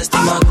 the finest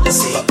thing I could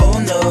see. But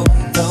oh no,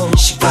 no,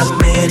 she got a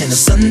man and a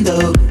son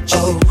though.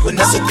 Oh, when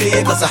that's so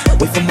clear, cause I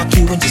wait for my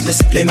cue and just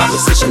listen, play my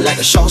position like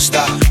a show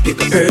star.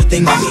 Pick up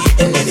everything, mommy,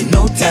 and then in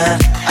no time,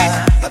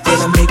 I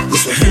better make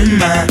this with him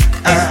mine.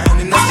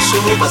 And that's for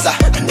sure, cause I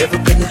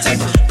never been the type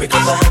to break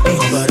up a happy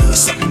home, but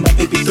it's something my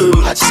baby girl,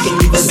 I just can't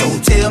leave her. So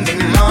tell me,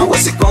 mom,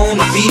 what's it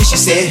gonna be?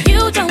 She said,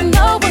 you don't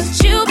know what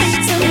you've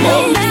been to me.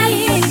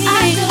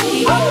 I do.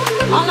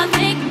 All I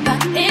think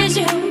about is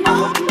you.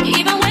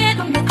 Even when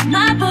I'm with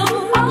my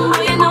boo, oh,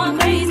 you know I'm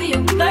crazy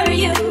over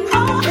you.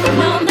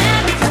 No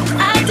matter what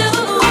I do,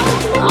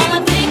 all I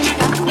think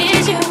about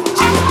is you.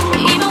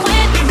 Even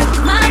when I'm with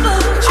my boo,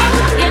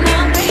 you know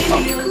I'm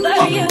crazy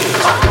over you.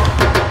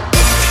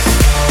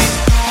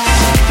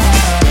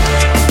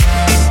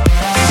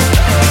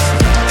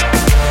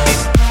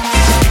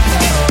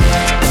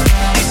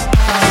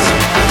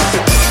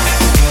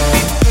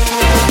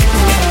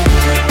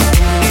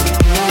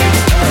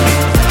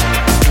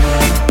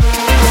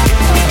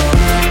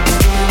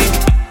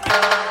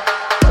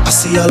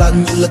 see all out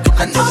and you looking,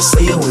 I never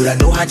say a word. I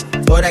know how you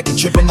thought I get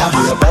tripping out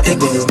here about that.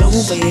 There's no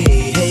way,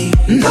 hey,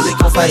 no they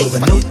gon' fight over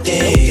no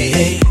day,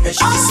 hey. As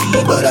you can see,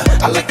 but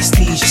I like the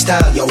steez, your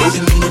style, you're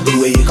holding me in the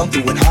way. You come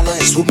through and holler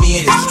and swoop me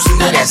in his juicy,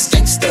 now that's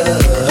gangsta.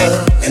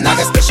 And I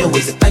got special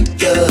ways to thank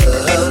you,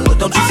 but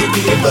don't you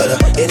forget, but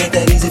it ain't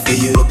that easy for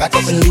you to back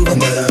up and leave him,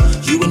 but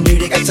you and me,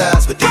 they got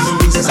ties for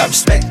different reasons. I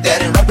respect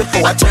that, and right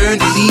before I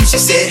turned to leave, she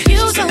said,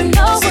 you don't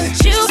know what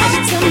you've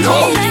been to me.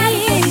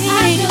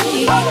 I do.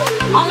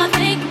 All I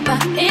think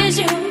about is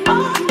you.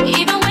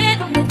 Even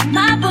when I'm with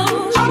my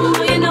boo,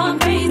 oh, you know I'm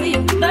crazy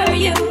over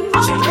you.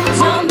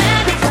 No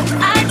matter what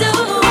I do,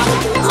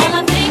 all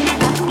I think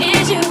about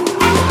is you.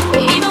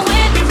 Even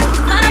when I'm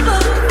with my boo,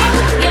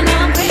 you know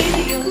I'm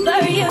crazy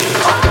over you.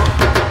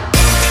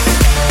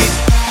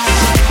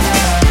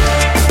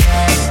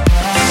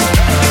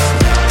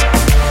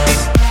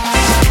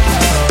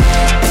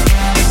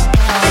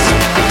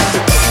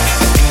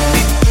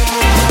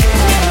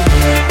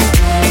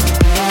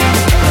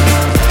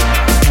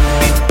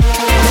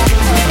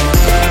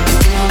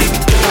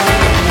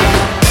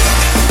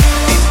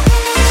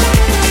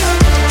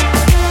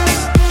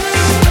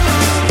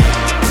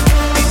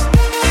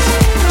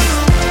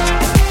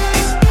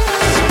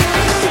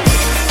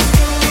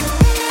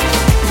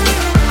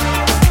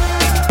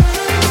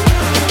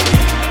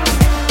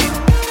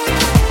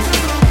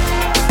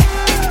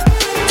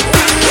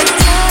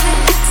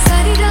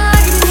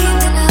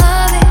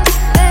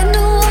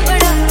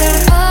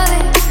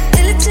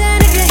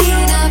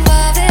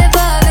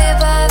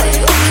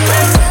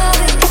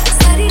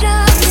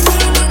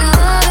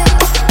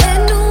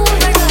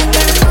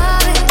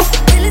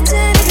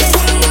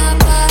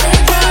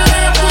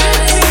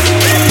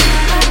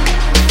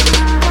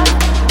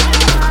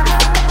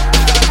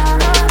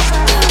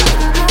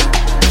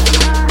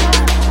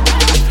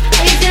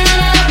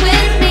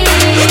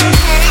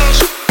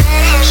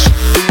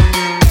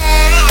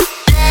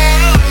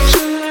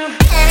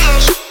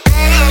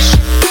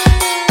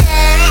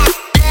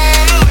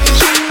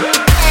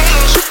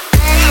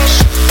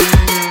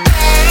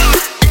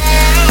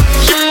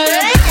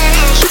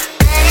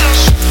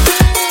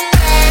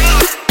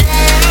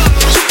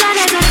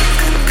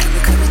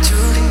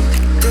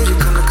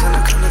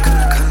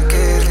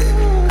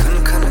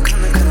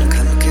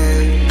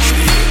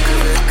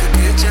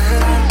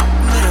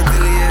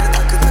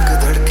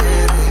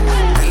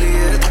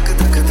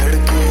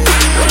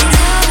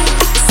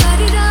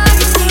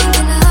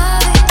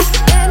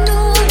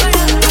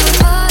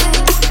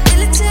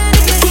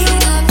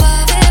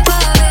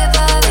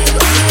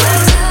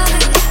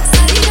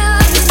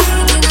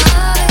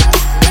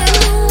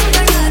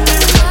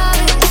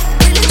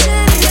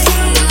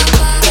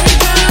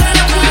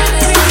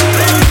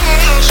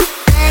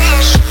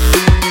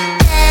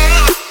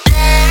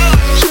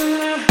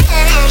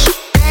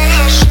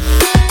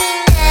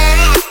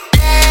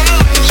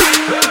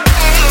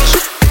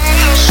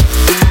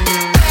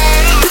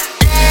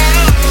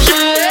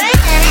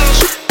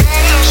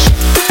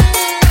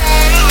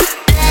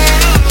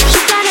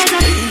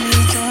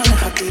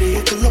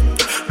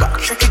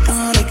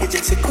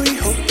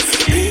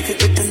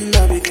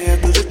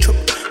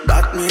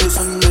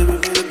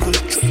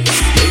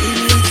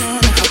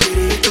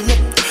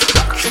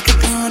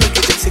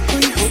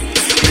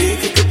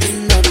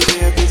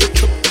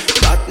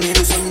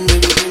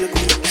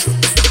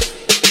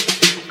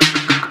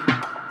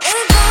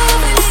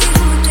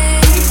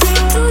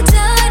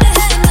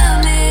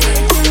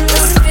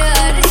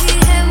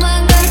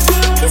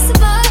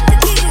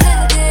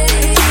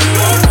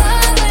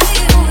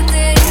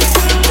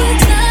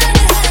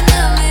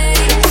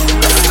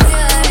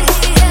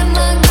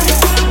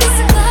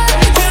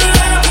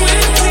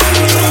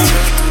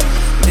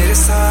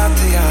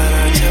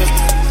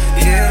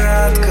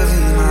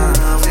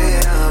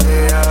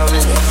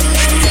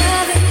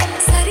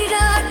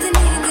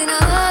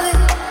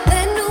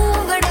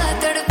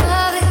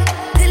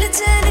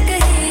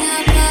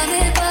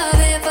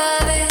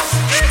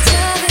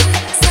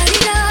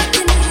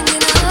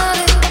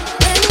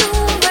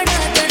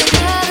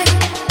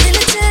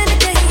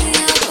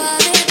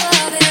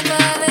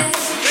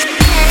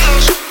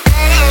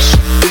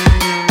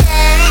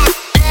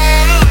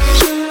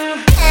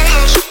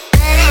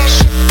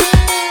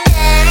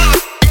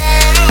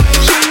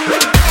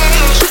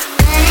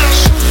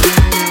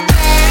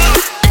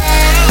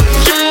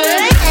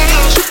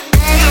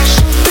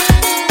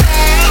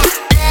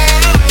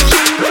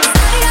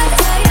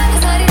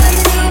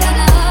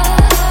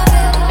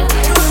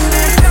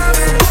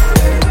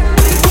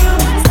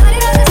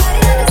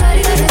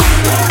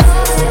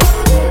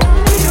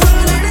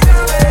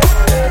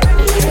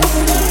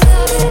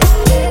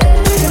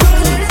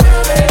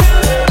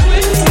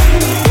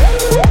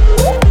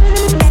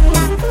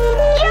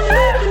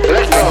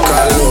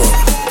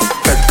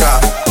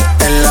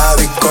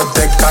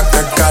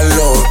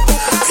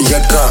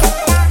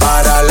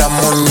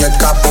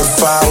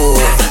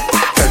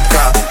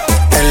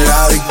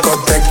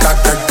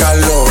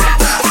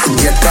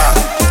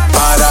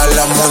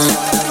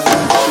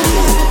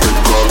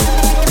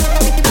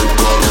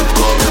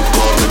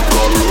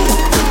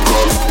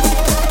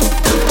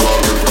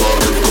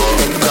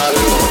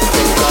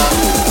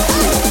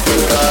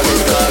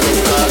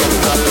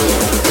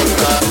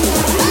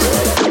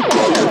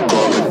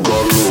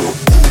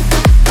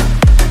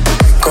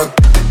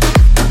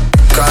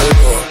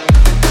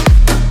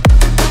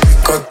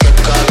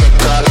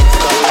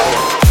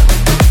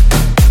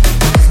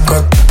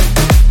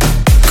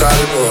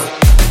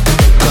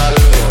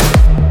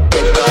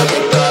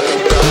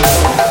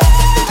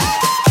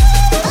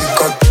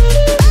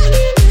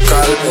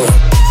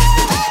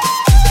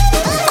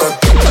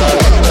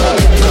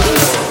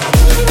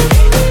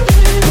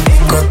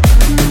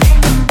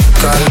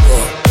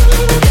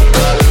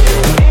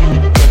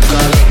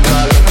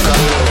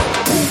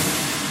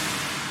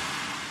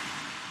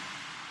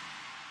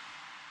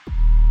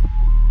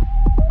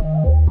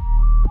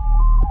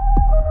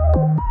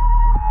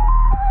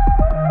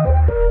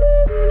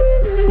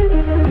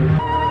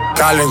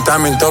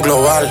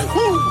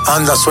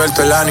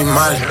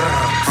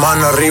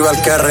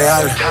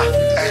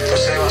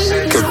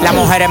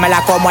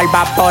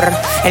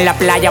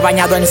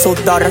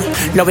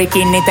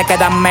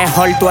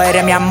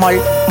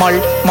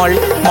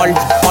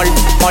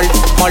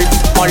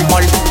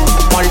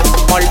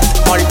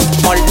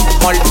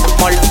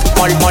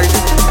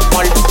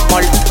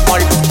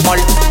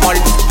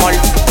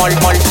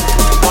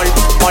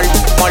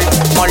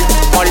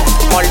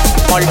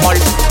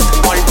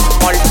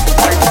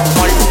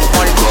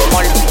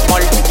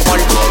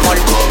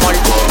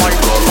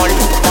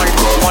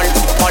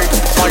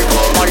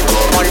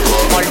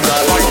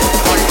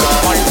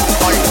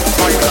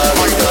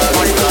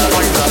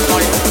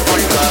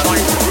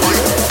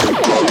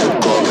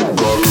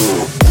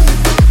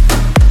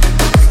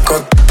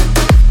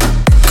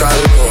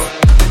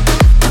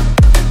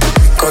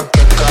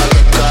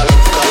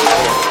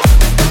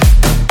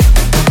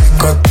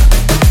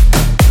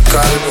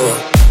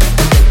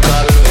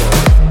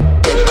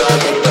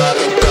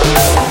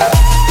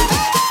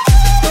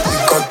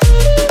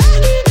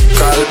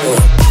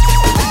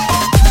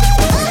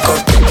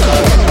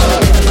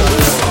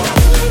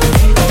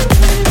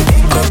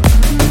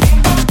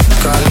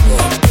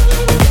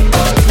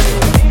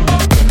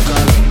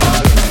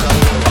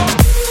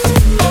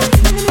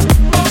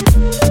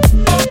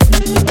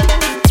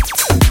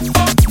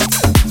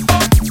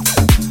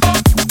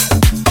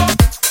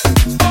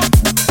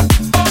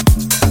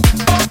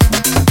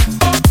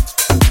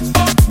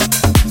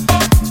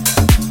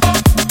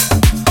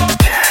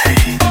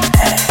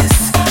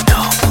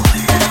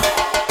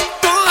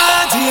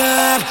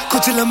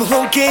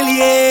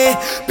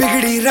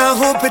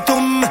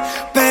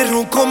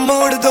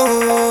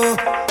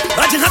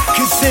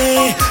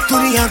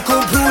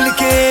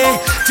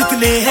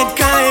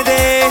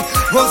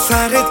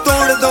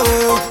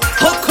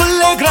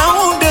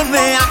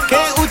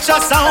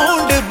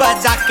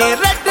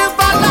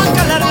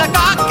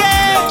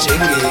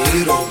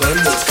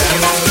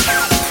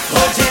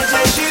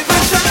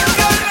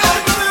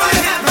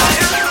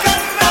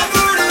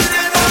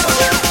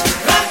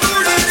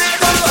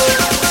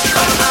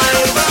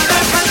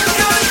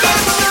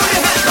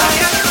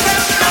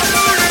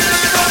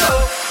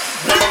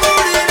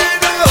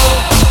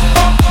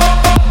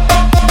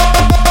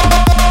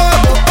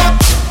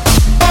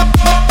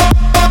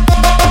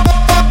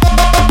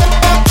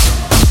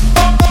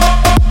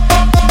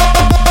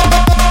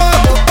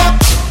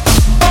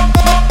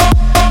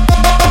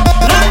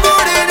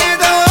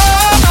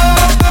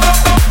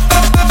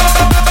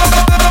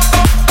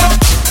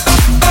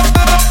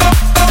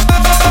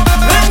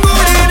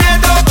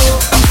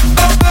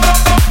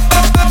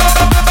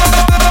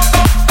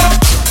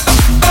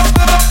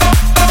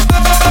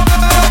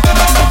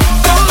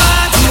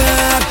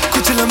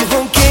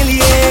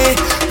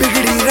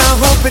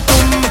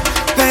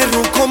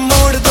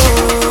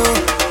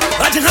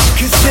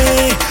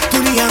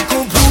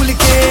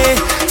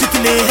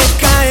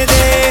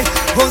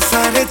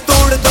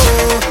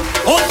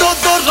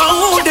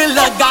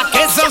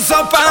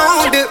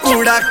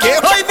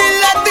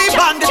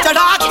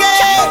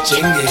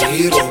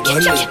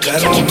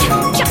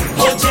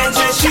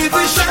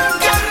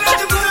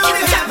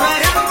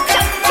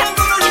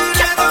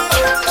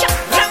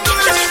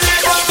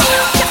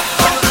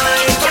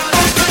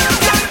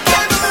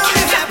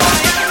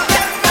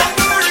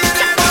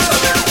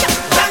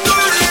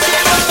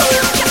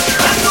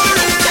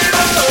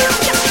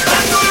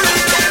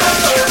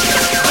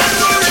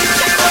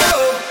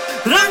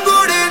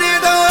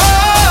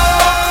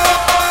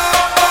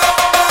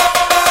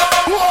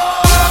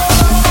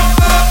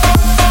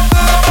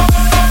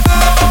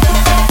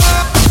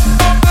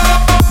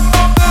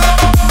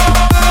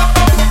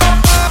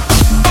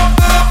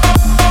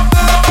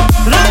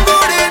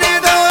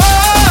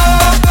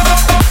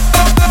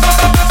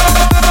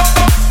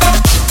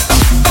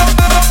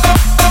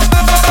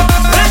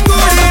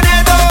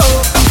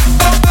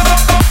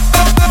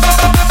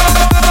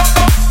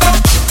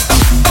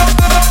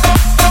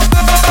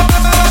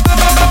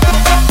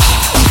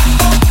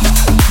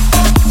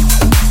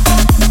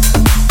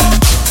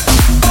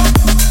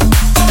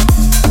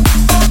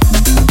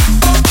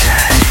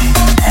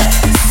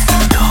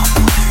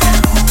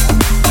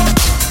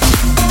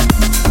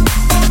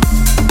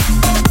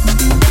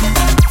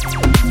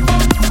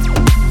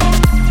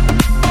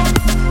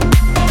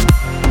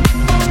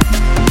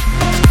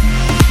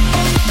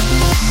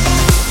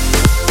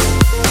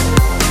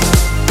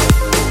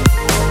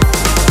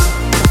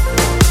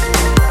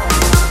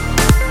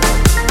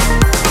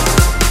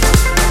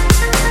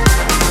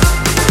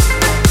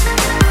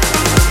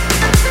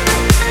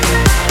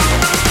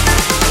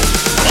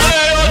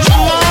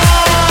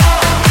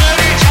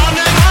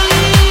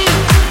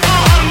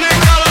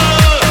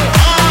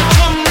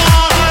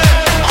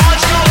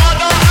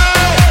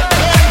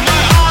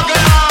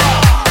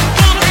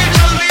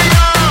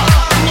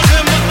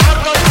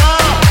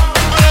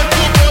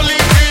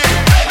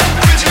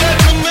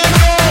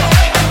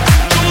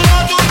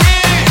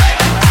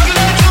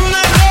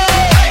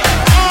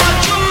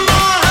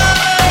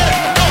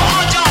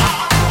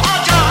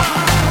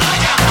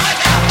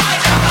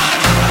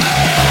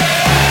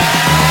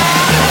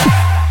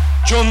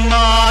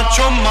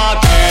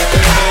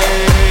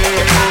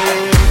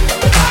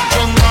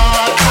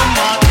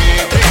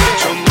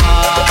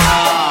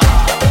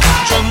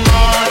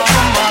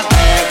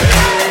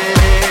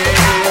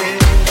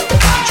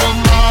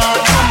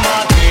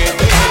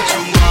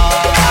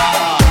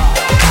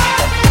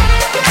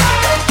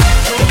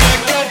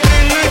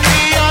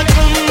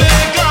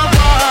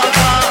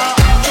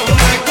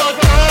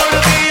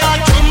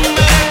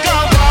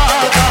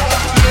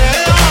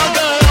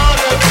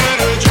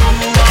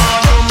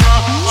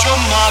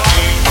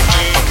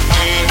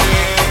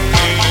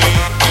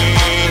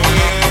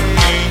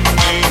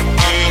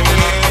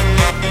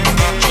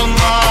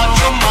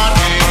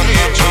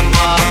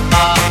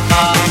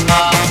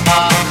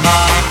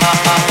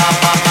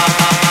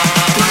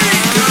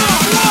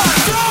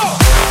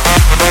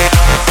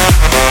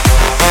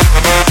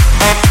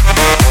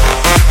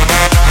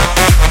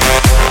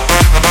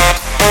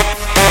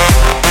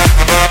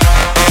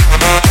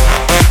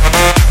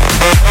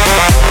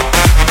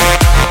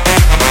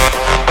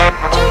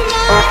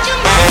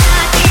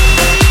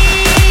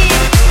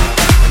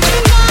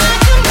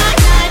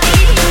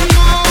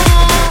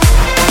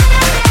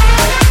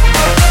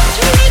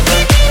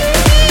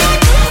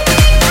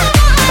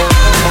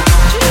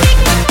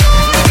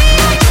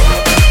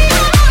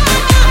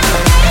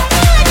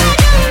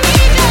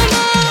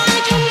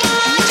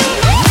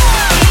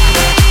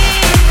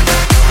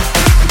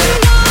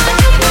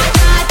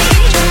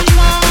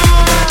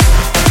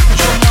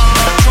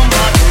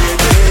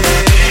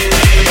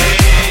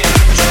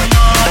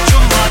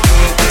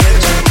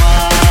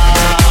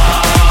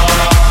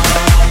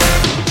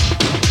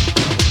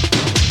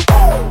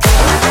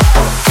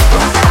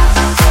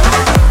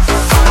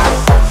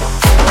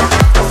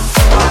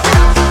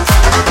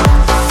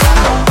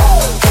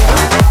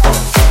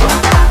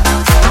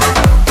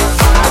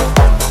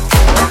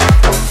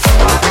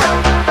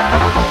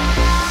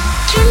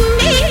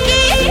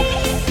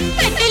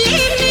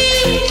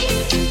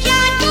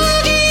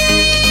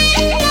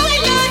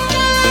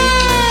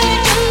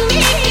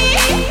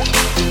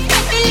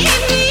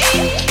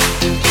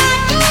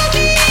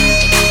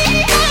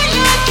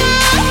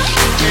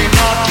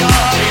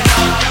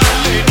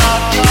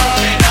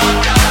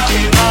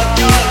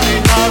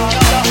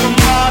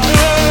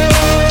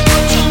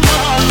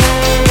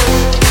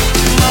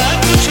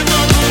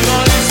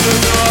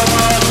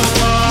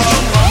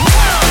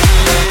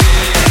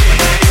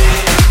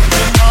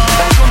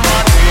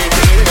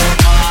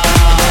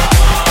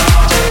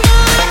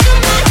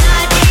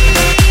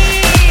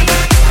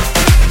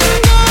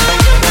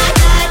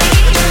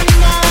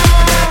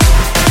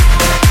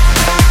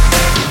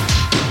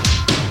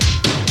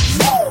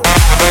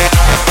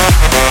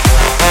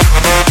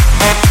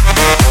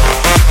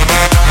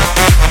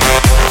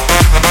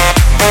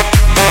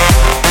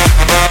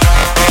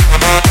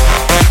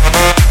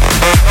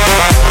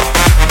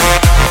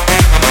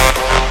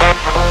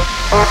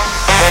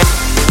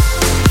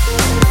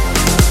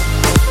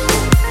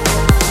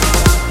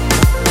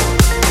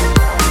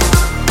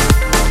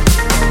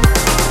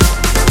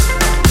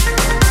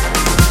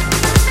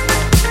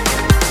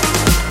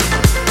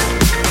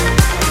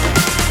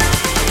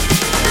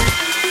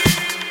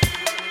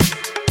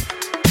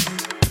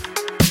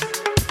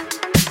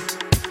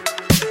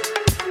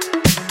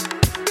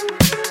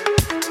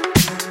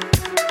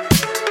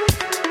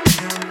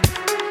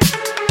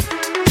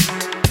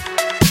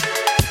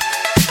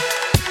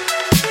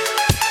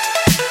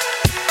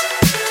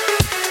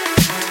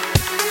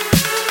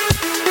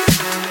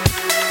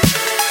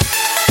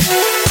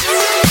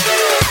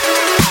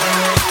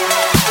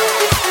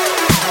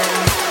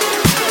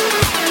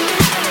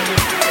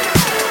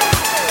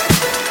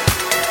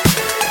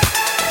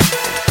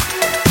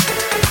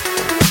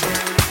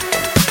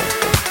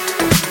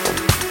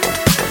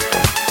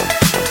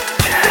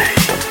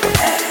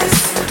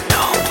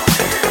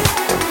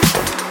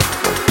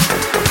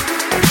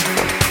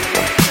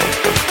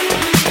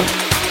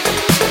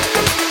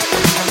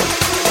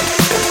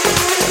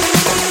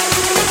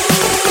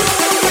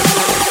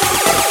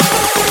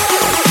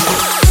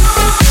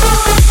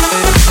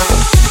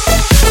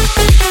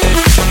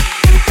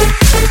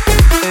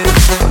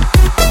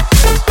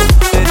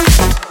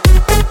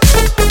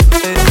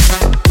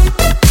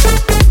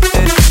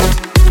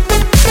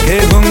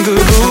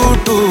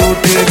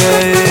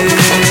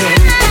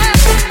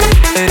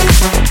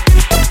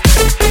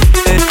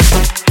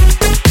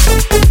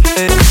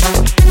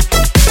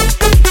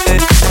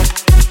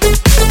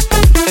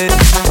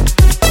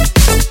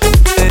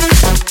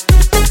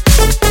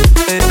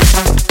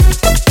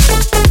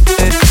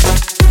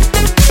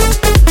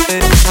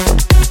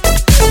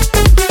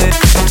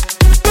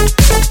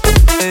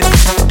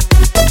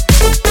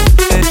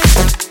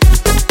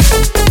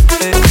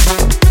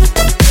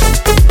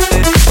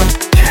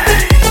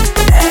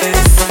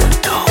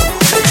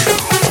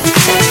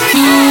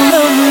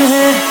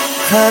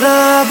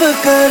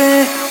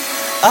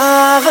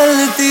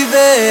 मस्ती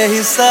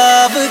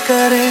बेहिसाब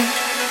करे,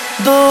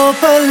 दो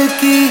पल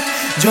की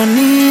जो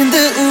नींद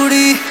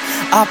उड़ी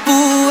आ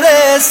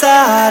पूरे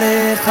सारे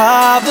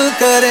ख्वाब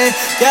करे।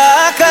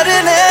 क्या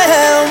करने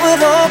हैं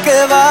उम्रों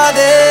के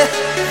वादे,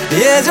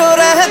 ये जो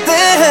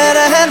रहते हैं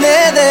रहने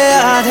दे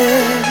आधे।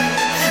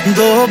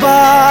 दो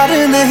बार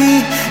नहीं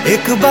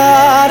एक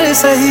बार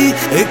सही,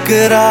 एक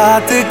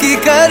रात की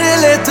कर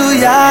ले तू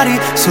यारी।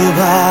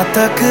 सुबह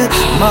तक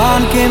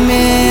मान के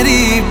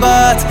मेरी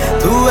बात,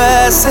 तू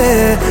ऐसे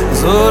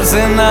जोर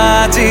से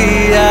नाची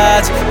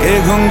आज के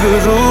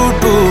घुंघरू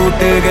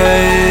टूट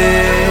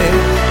गए,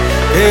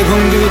 के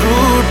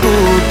घुंघरू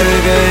टूट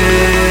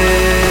गए।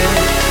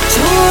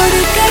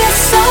 छोड़ कर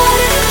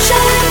सारे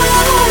शर्म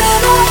और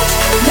नाच,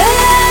 मैं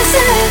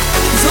ऐसे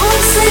जोर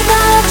से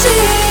नाची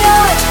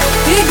आज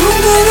के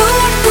घुंघरू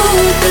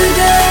टूट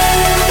गए,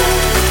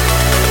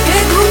 के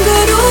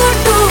घुंघरू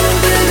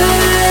टूट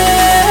गए।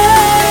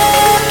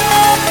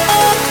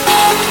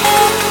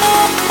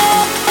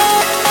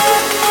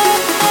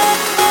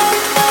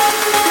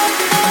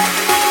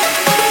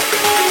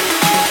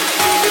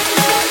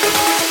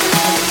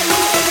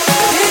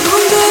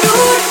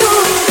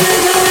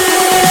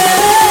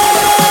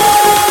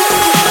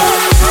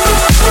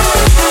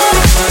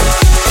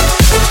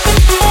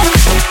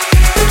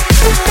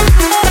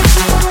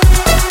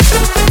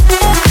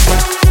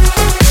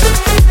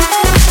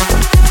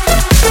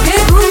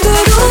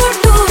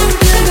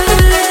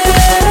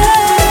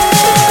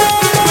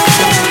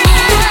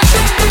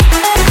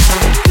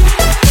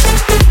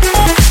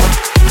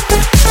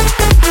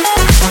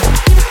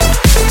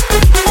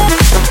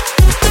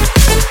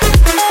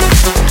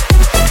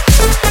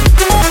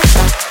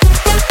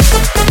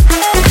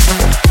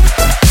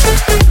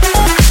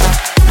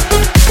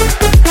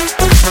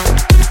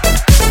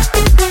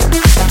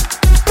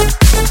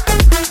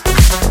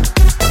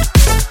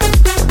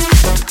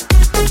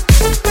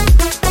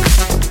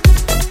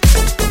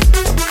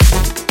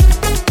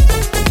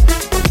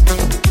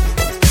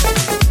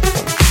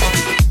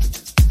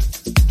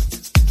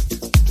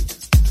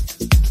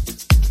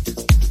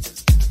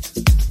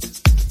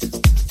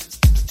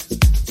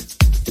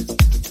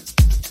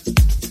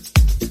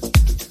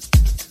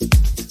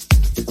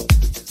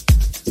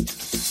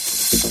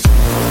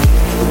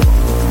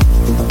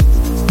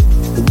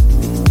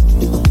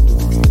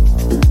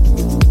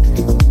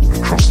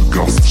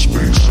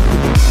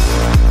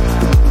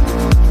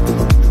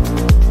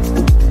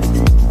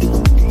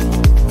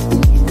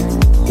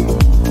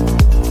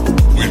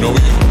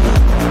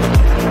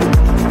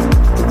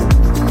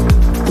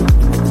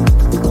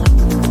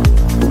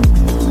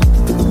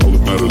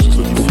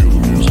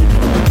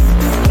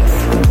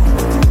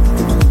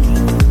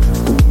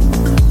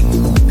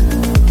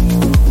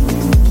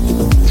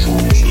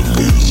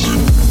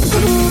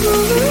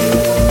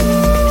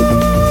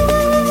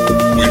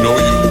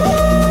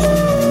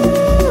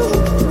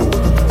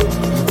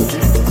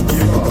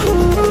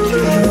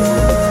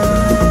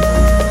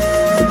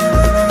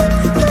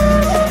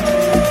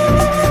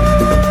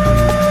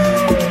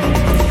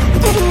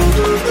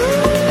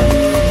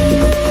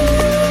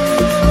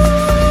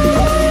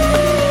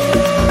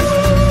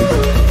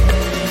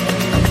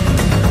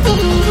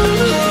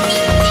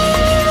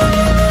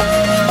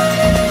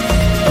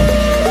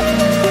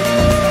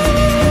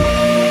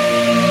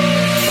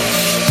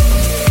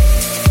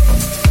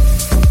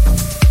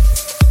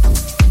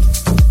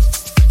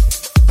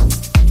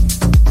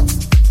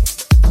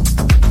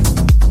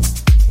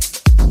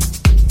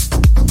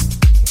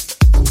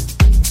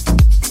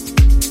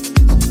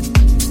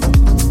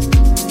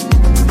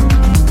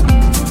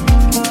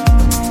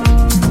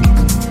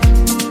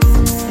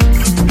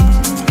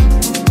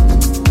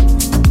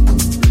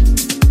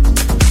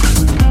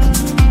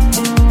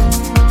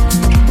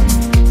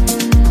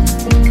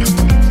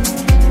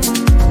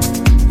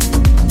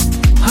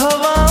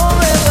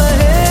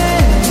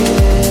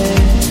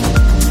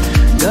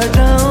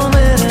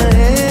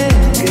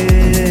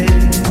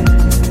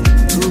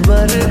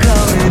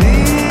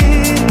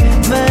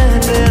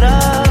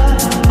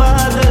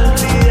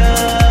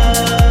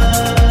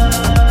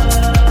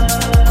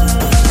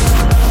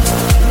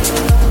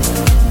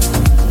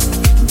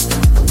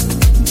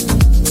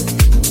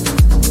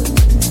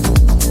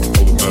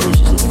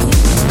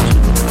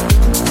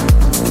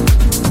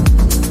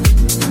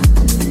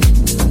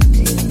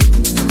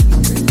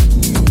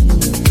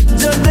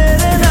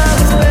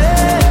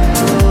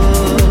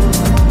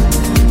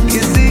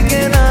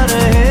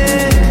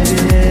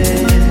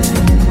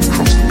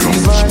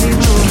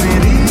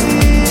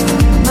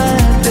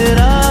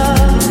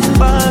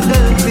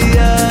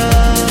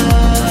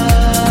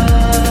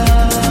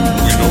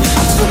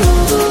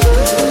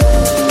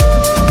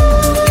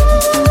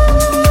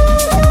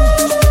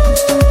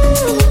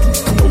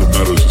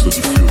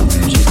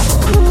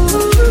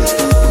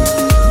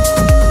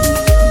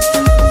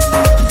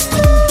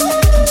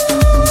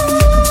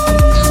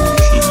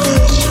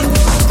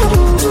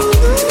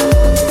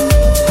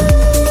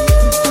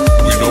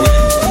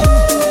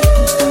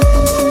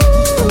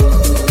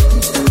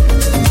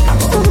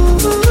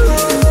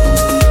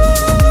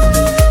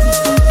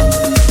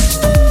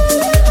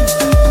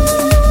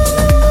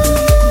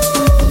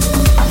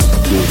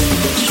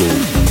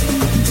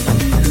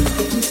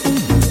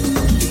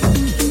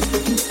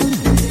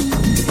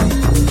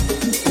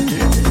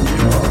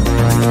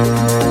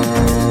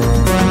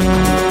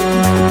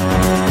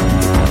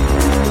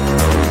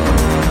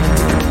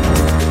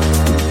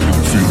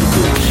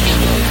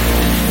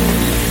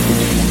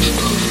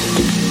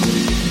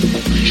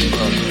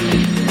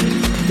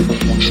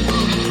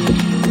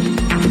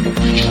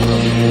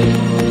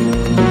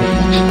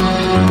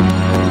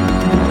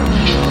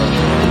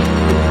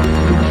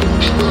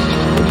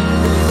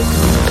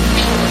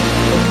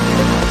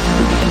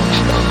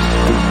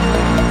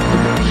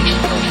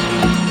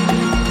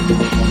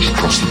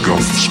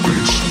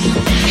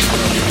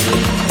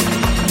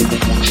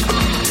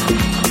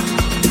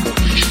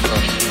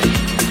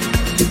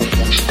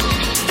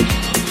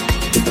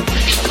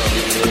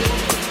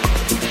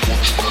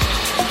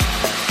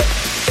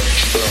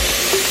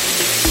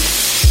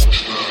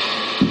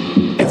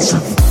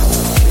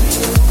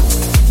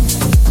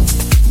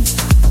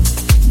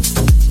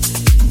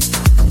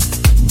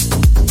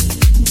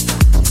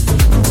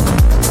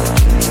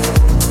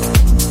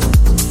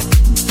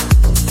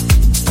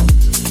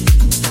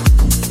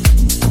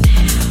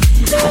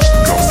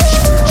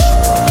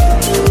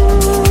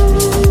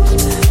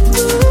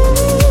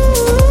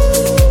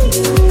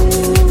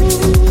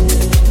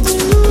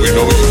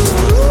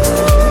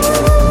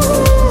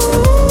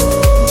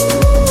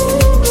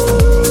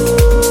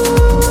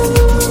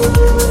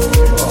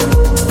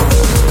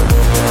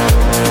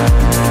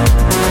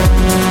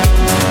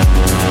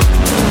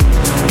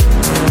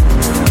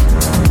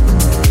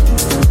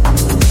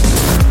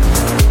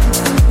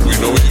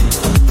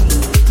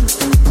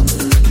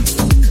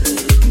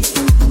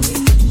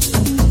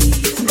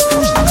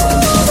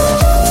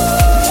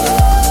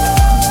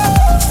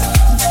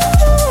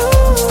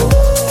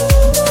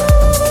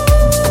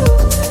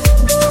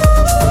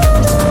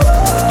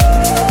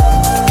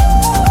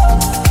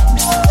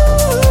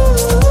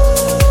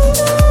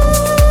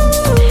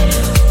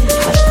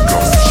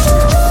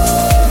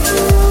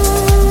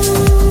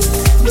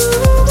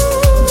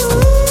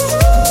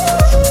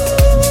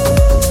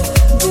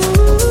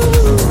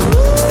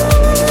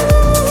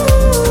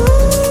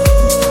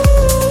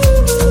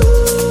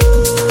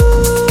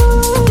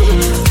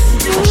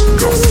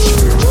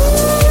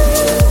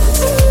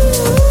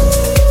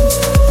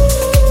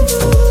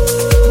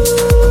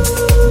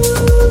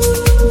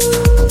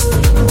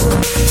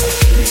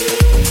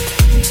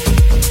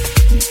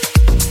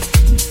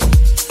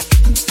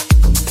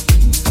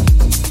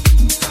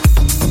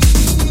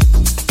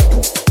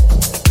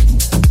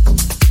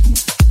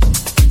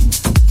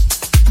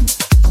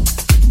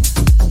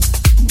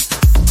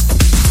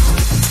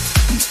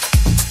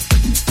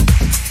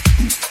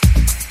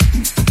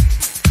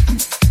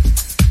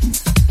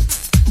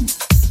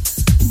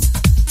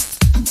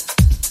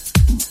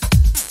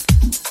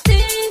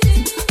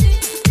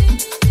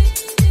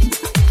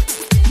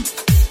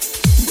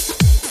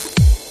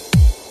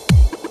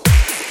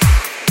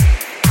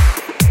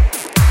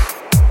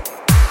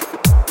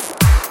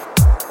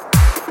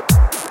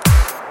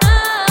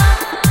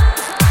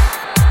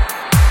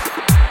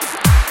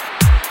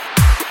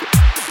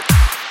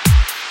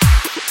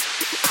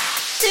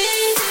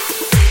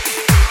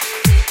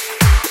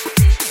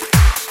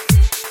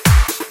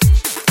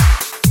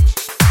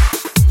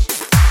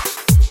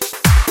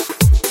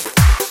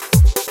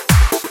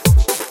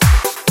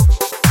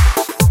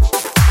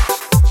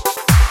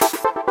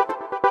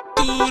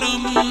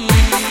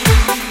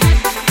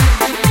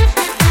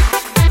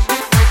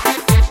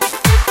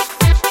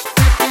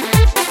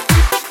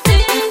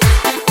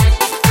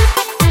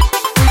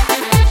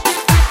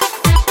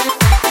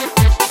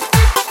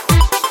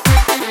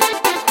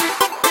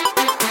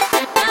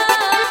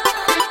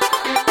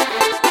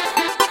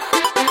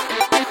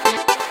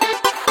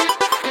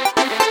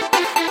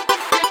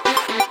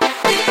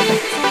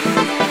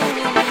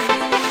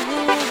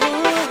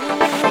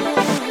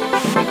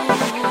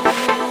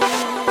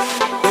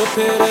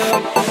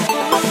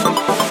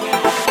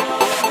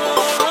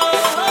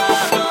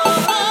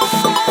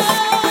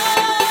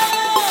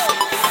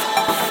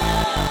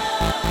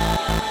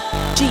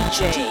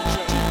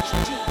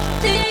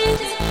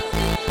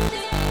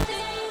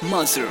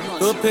 Monster.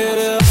 तो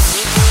फिर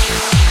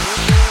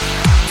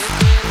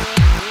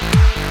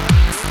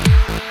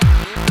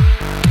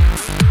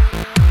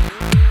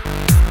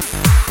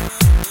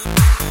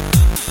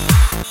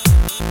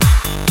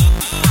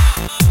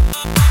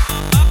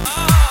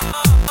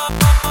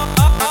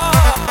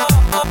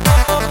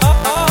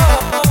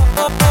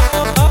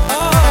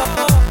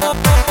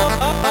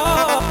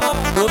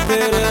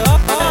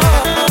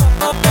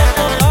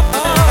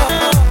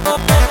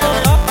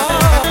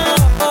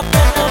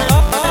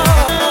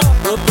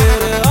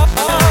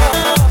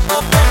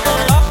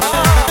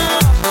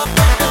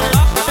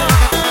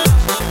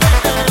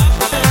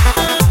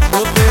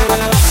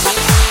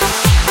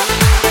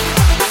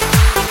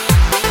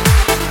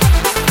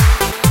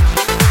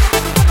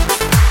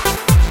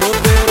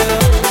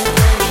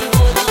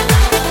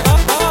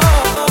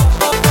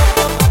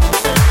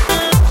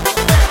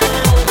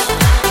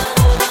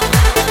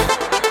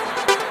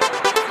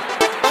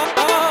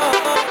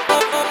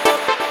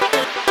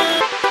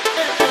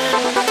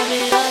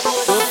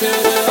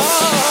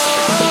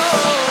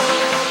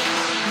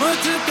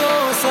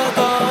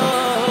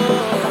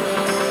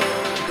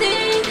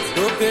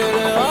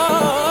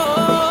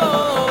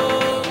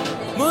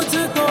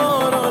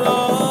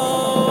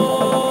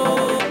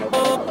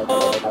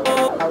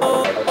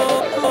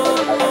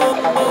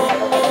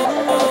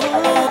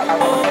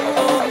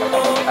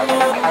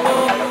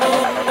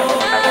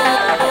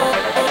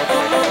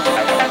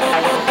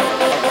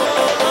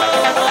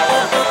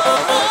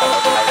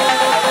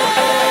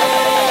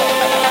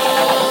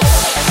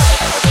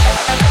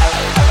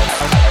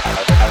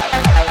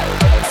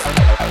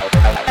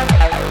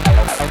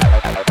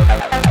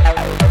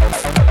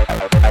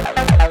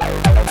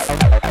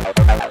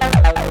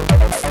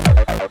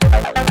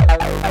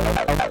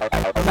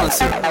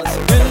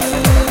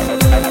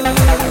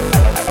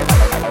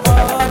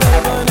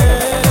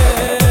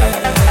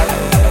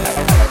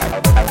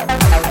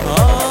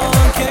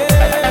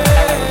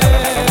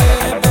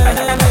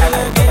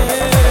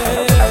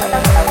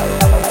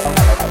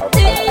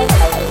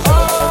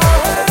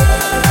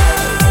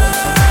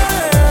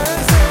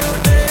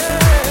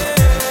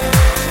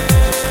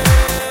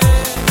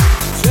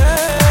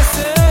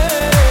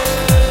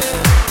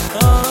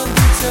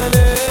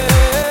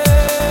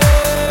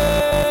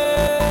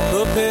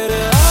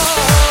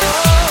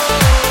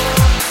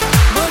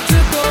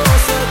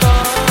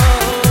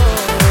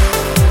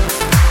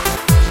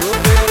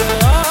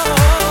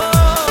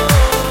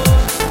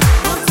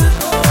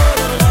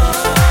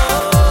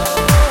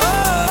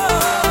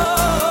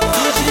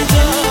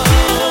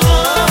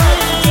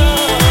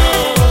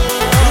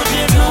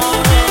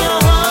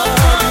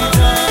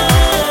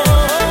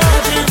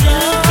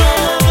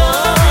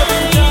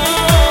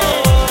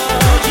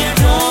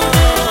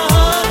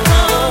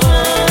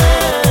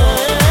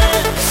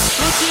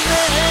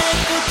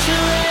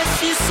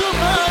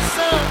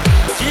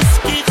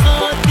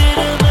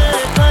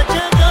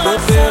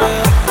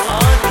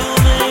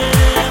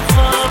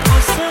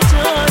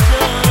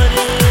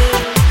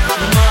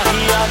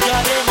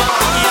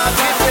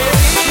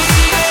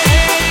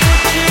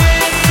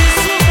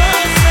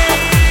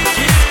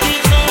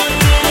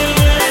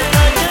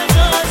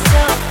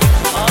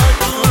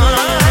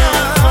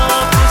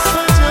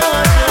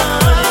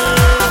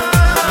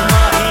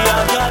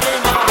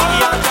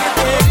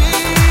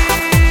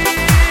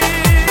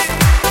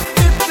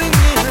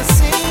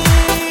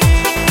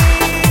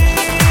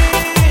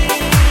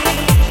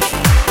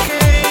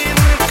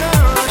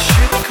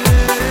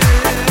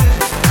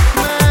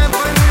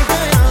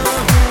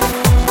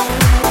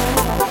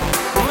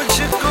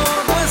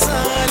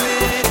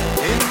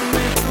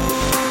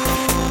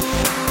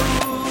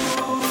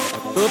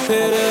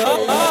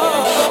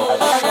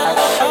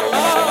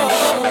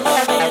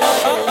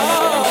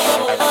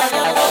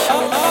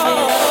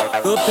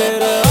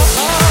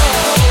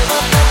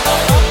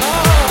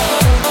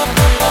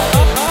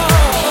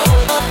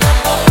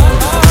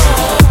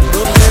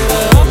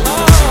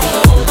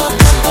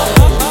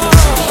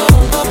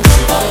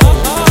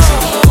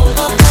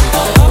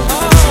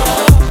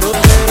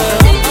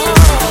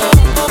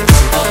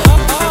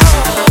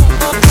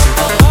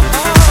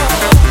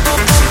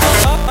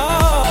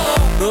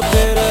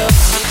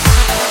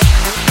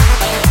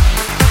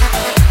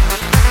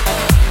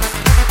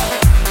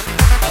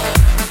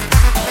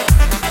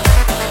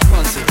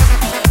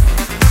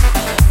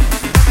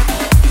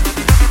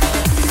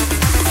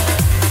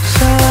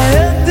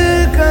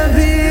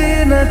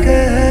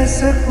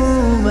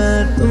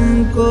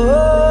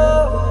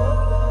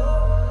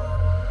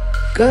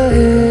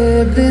कहे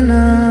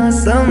बिना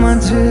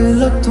समझ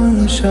लो तुम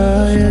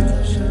शायद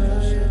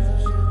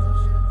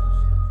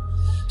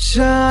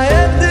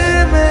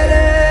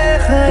मेरे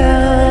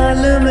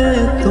ख्याल में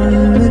तुम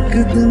एक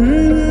दिन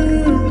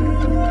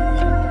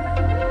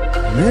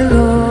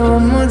मिलो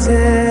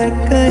मुझे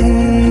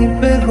कहीं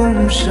पे गुम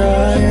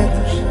शायद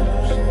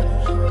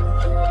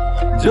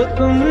जो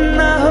तुम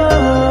ना हो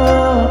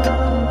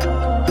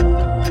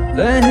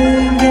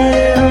रहेंगे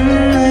हम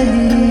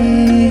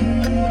नहीं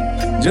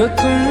जो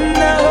तुम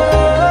ना हो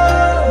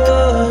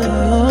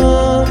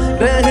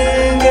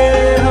रहेंगे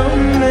हम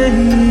नहीं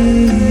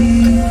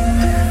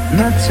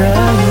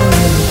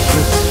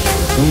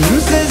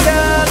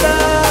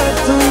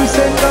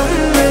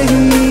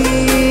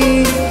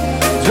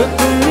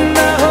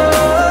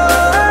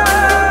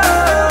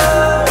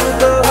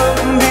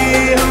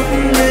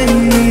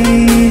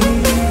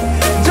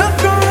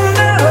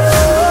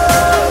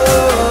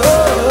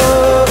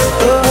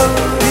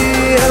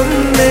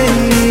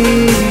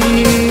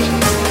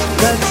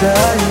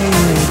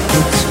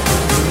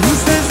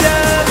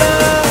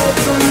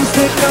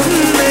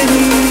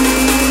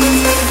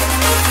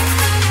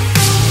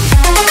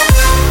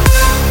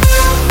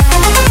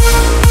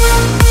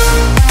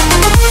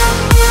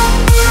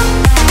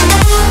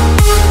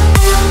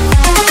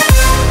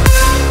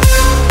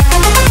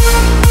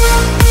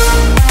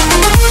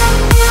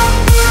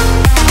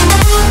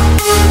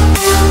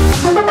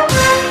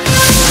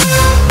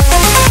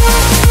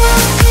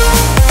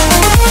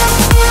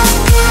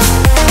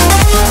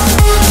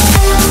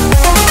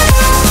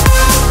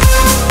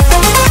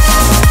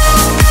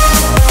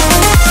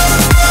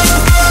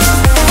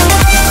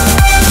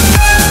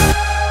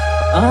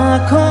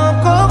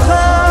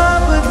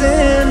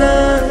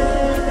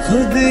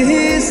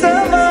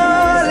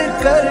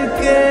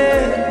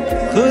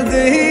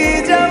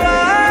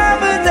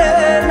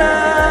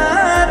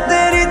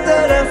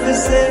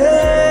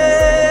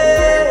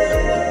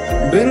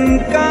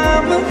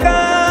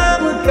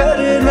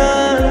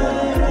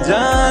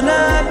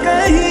जाना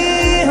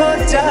कहीं हो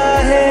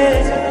चाहे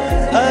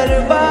हर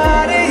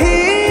बार ही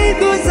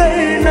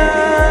गुजरना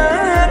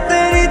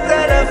तेरी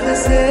तरफ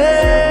से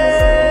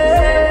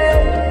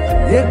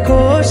ये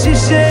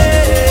कोशिशें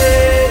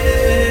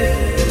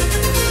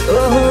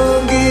तो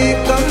होंगी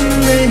कम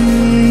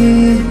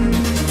नहीं,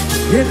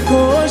 ये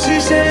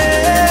कोशिशें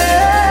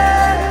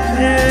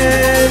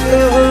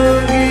तो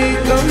होंगी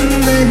कम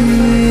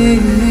नहीं।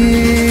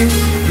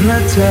 न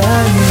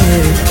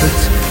चाहिए कुछ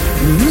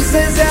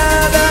तुमसे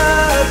ज्यादा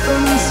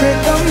तुमसे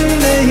कम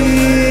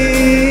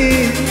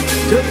नहीं,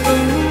 जो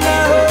तुम ना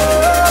हो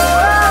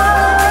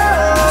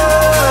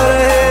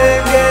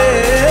रहेंगे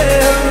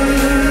हम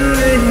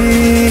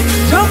नहीं,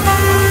 जो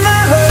तुम ना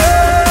हो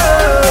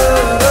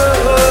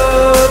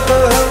तो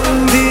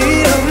हम भी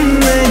हम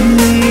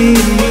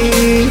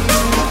नहीं।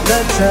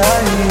 न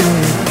चाहिए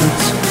कुछ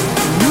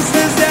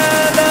तुमसे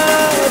ज्यादा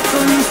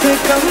तुमसे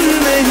कम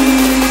नहीं।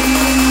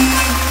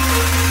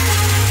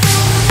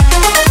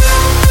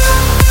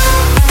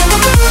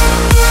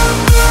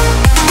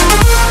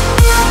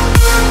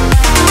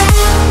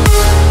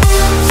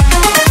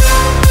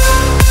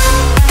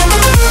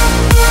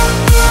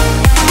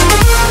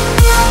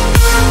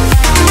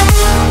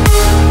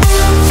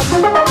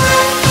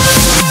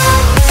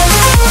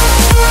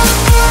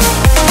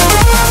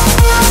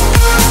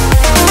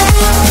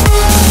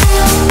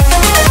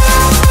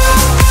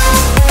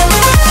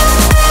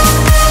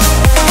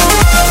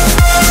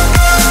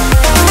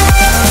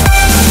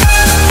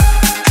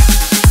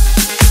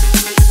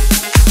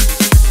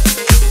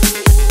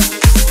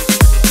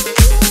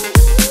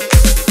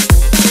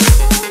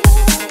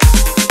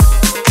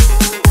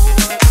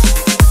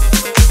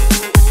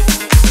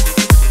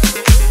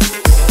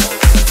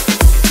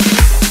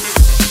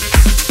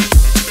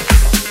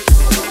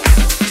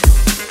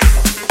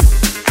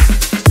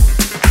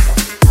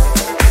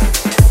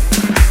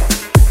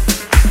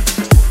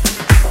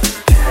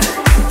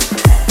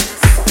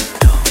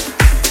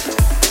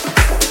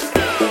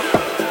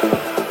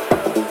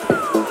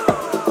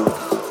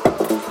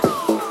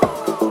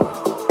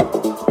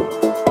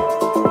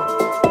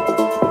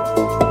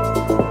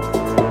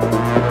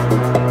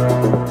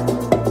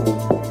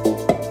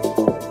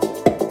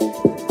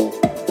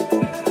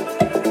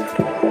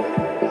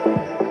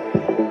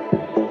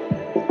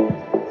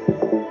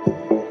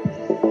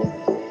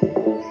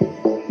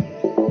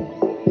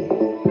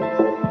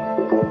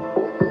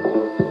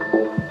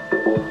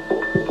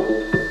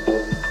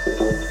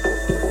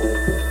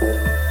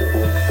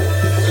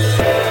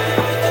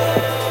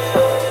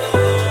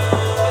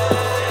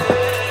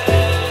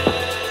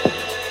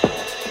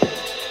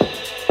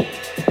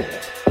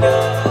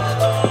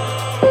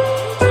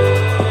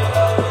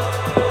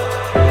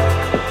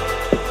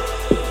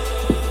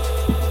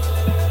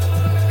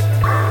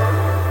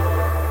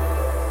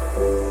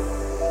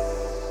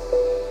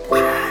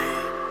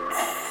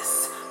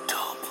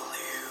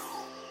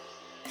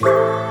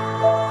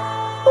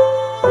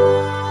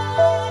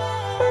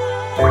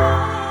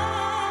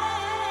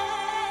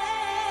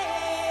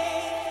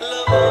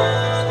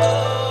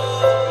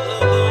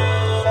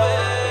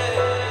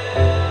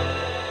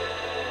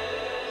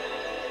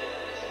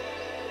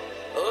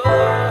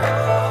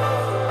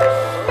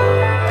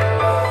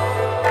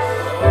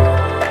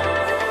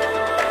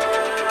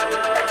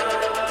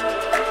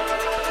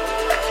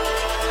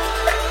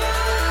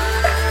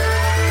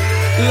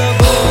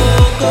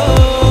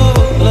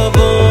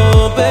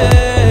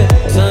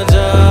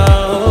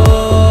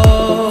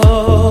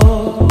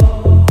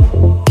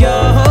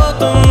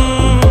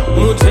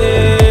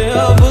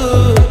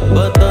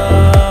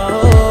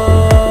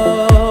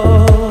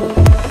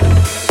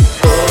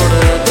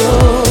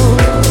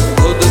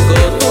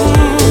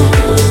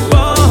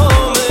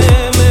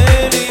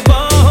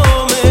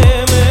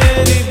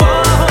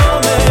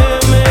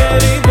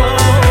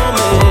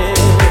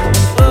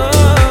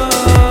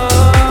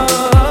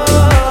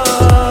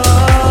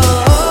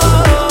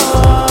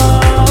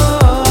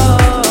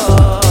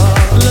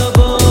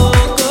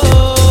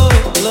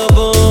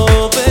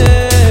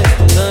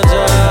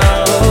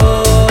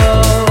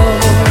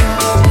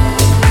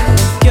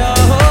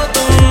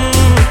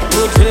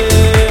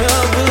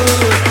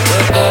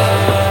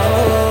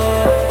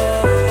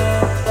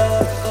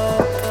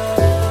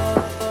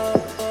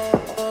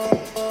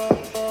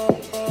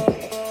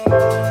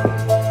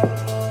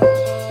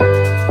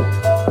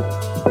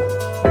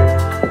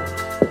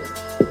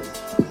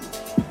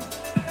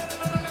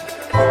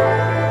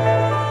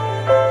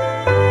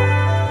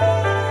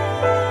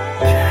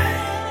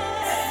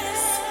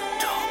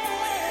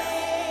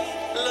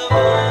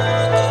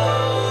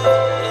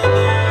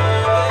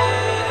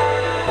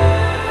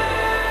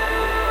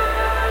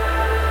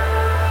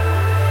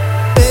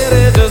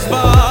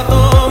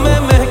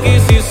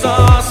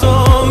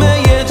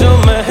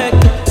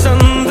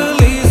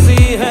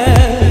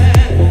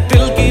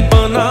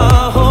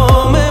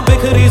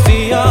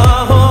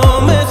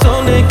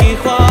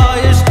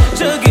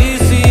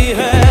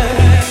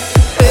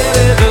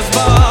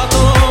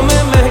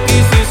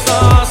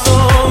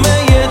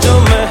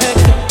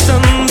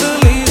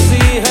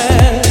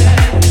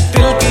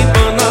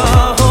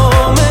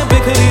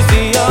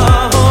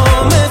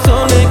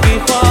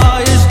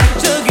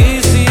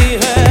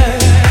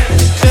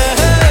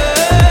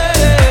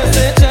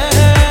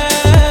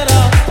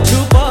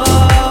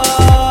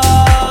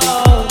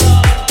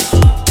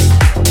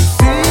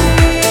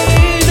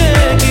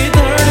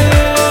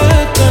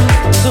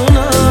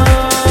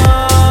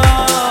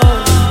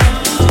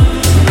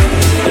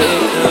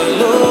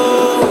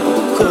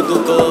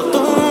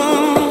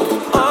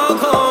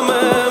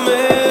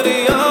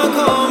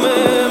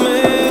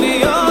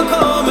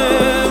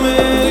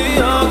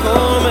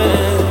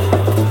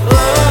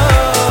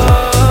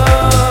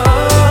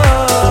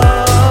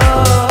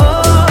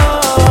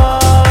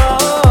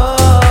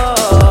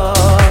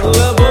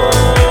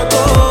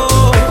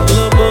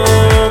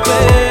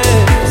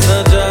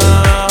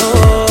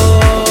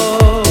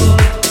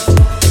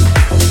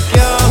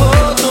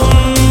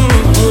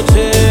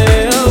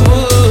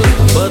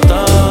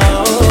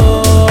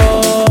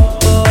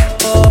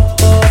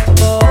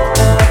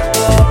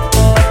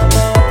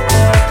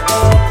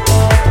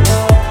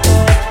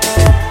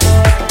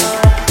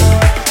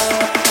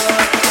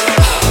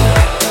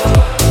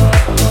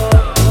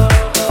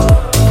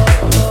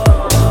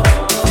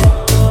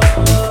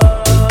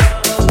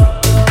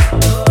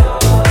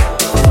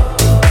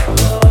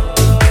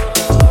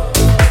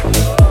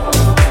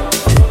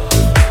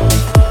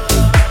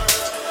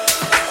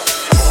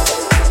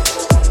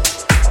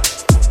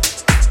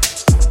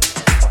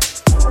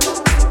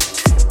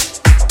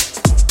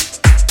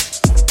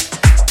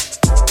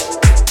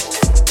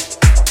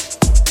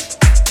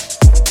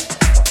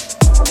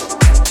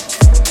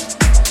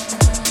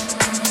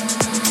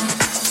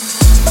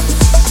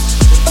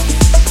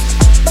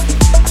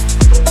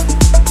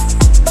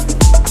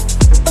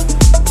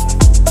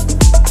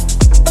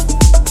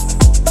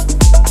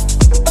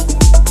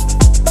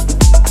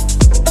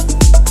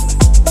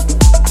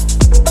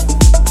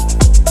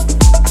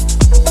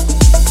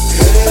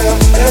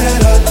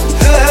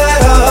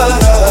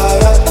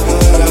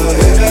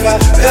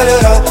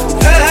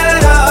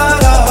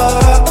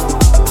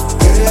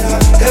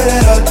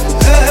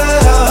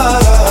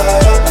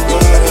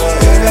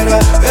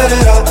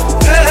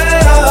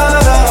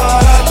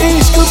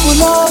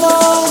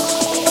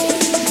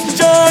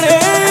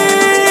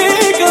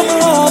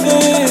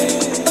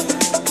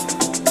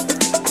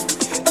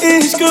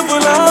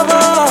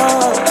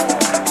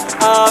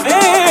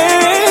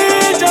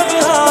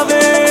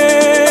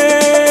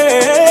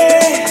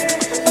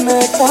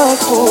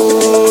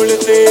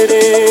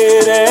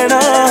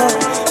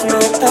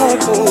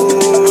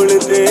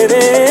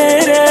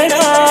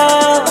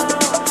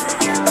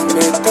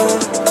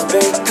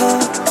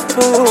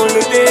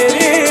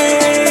 तेरे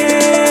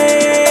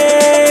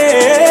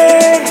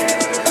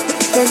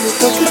तन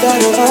तकता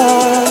रहा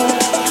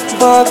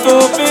बातों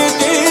पे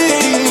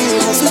तेरी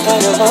हंसता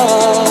रहा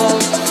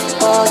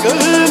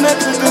पागल मैं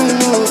तुझू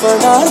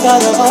बनाता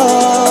रहा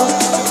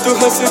तू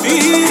हंसदी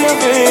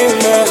रहे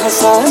मैं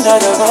हंसाता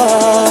रहा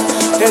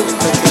दिल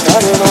तकता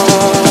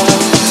रहा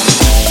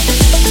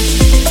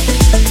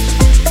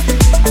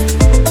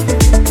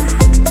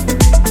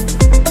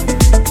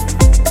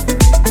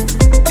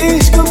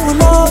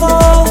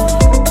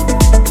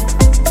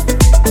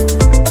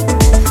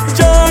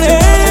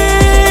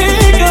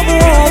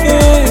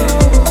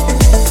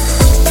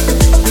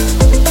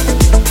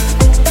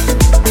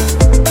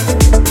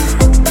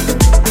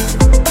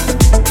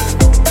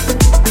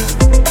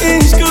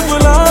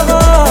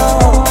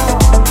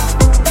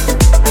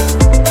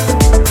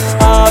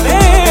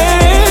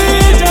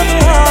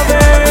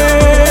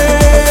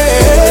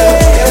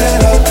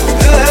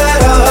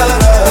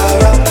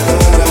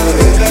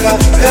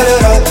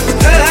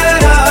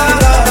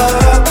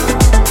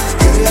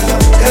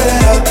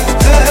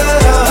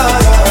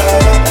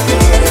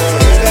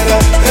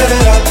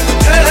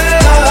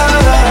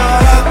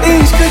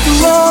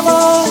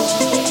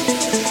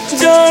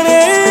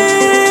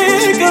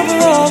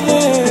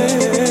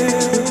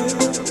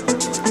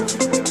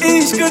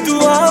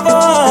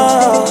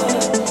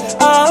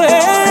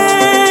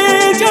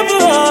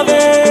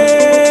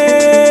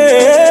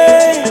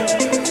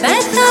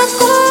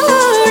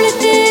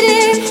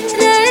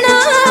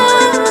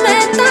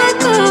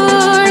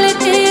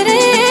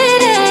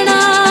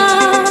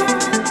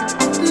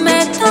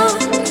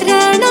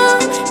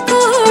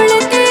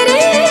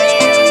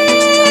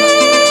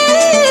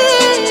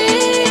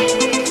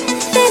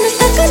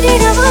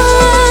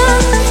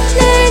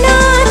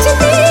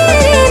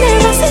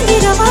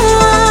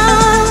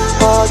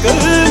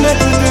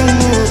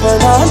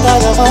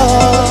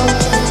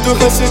तू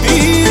हंसदी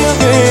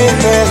रहे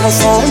मैं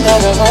हंसाता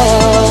रहा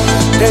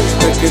दिल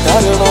तकता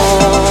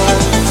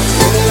रहा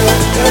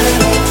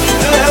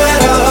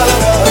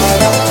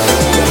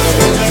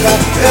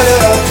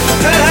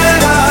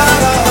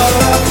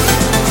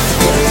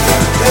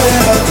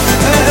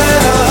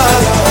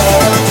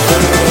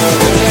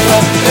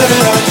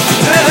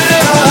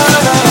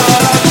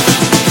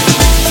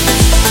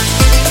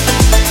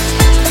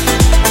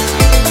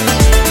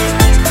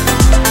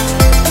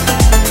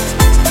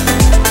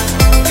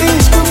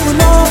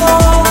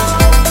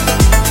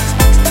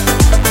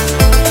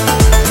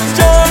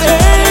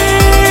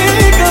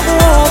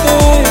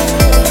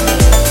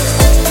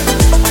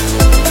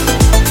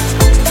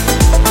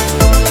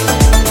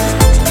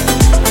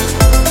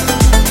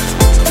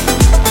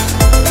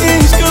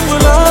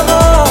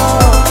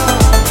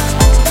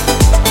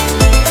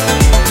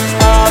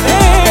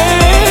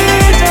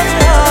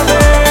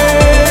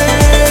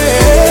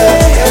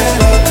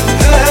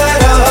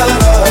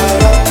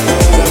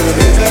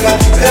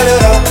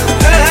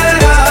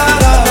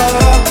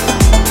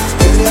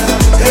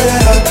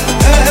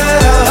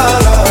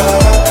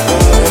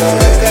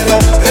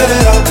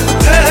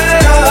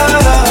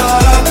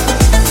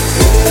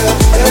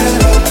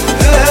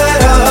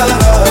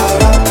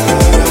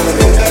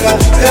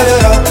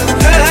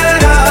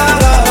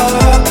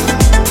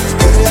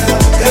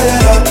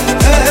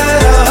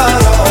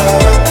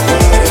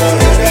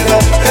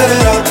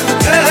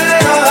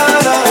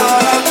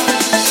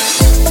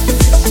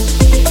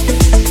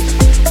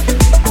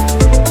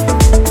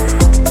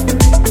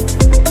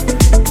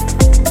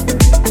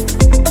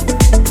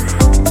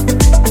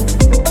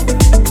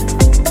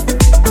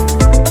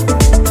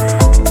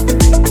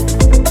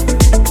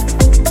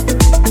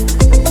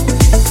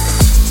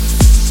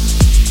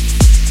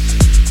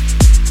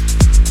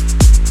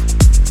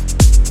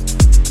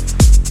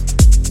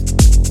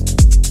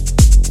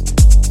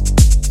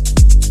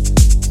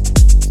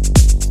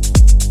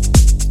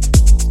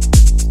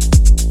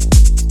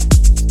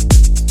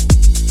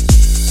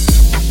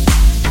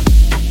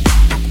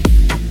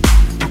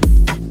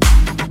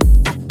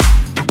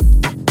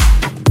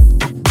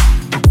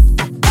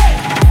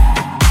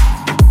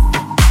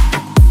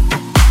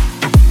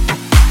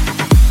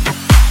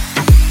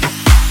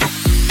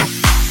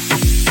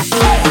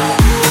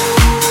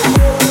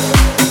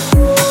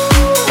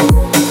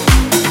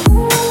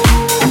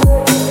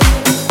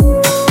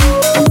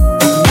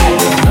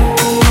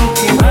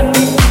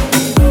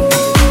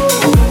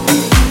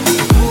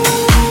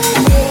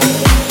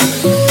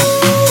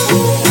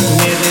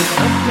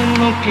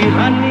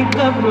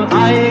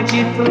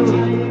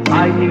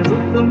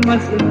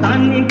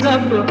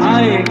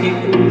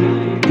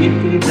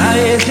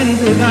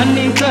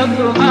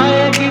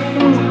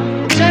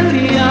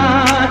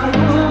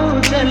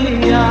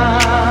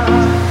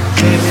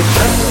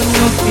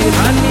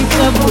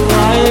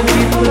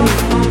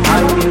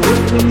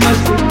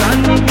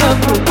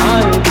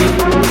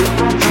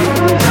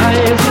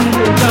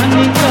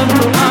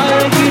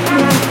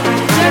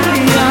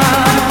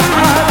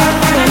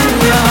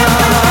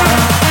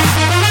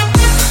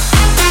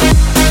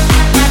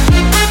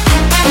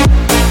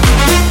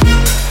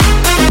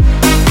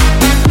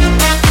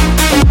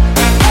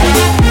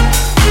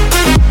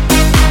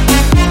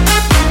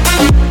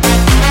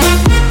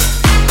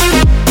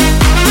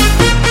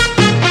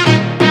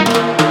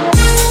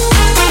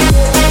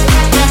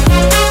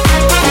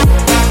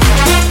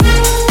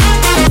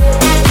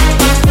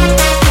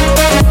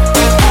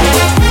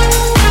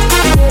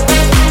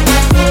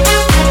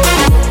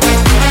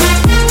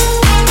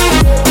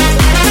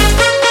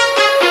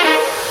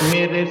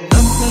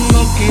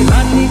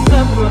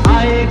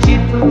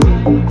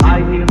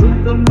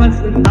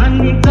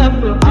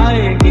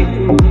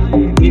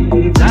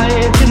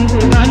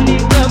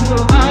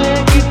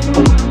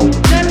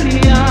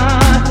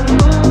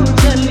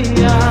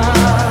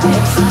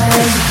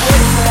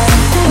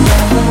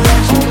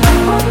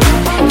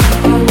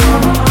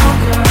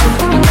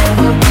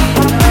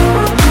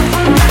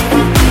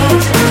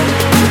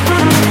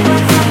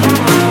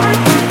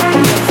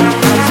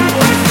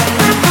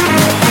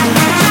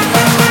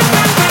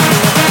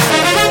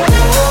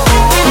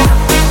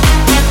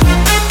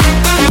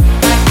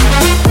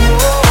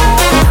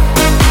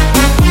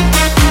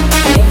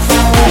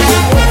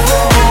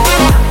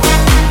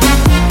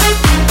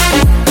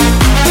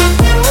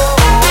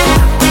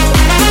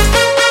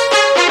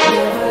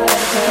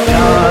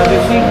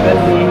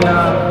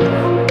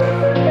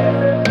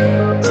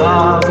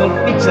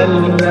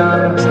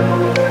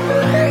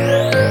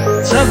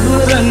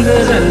सब रंग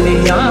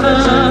रलियां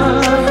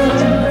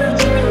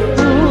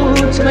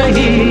पूछ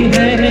रही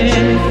है,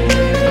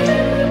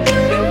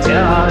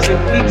 प्यार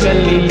की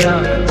गलियां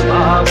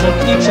बाग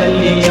की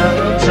कलियां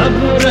सब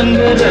रंग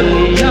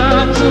रलियां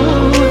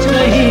पूछ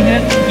रही है।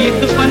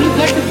 गीत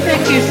पनघट पे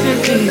किस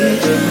दिन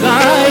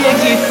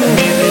गाएगी तू,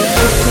 मेरे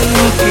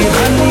सपनों की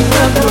रानी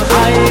कब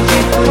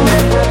आएगी तू,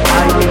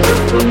 आएगी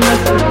तू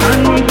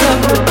मस्तानी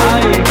कब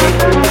आएगी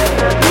तू,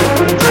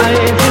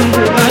 जाए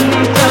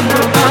जिंदगानी कब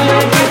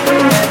आएगी तू,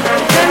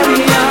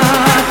 चलिया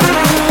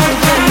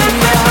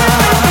चलिया।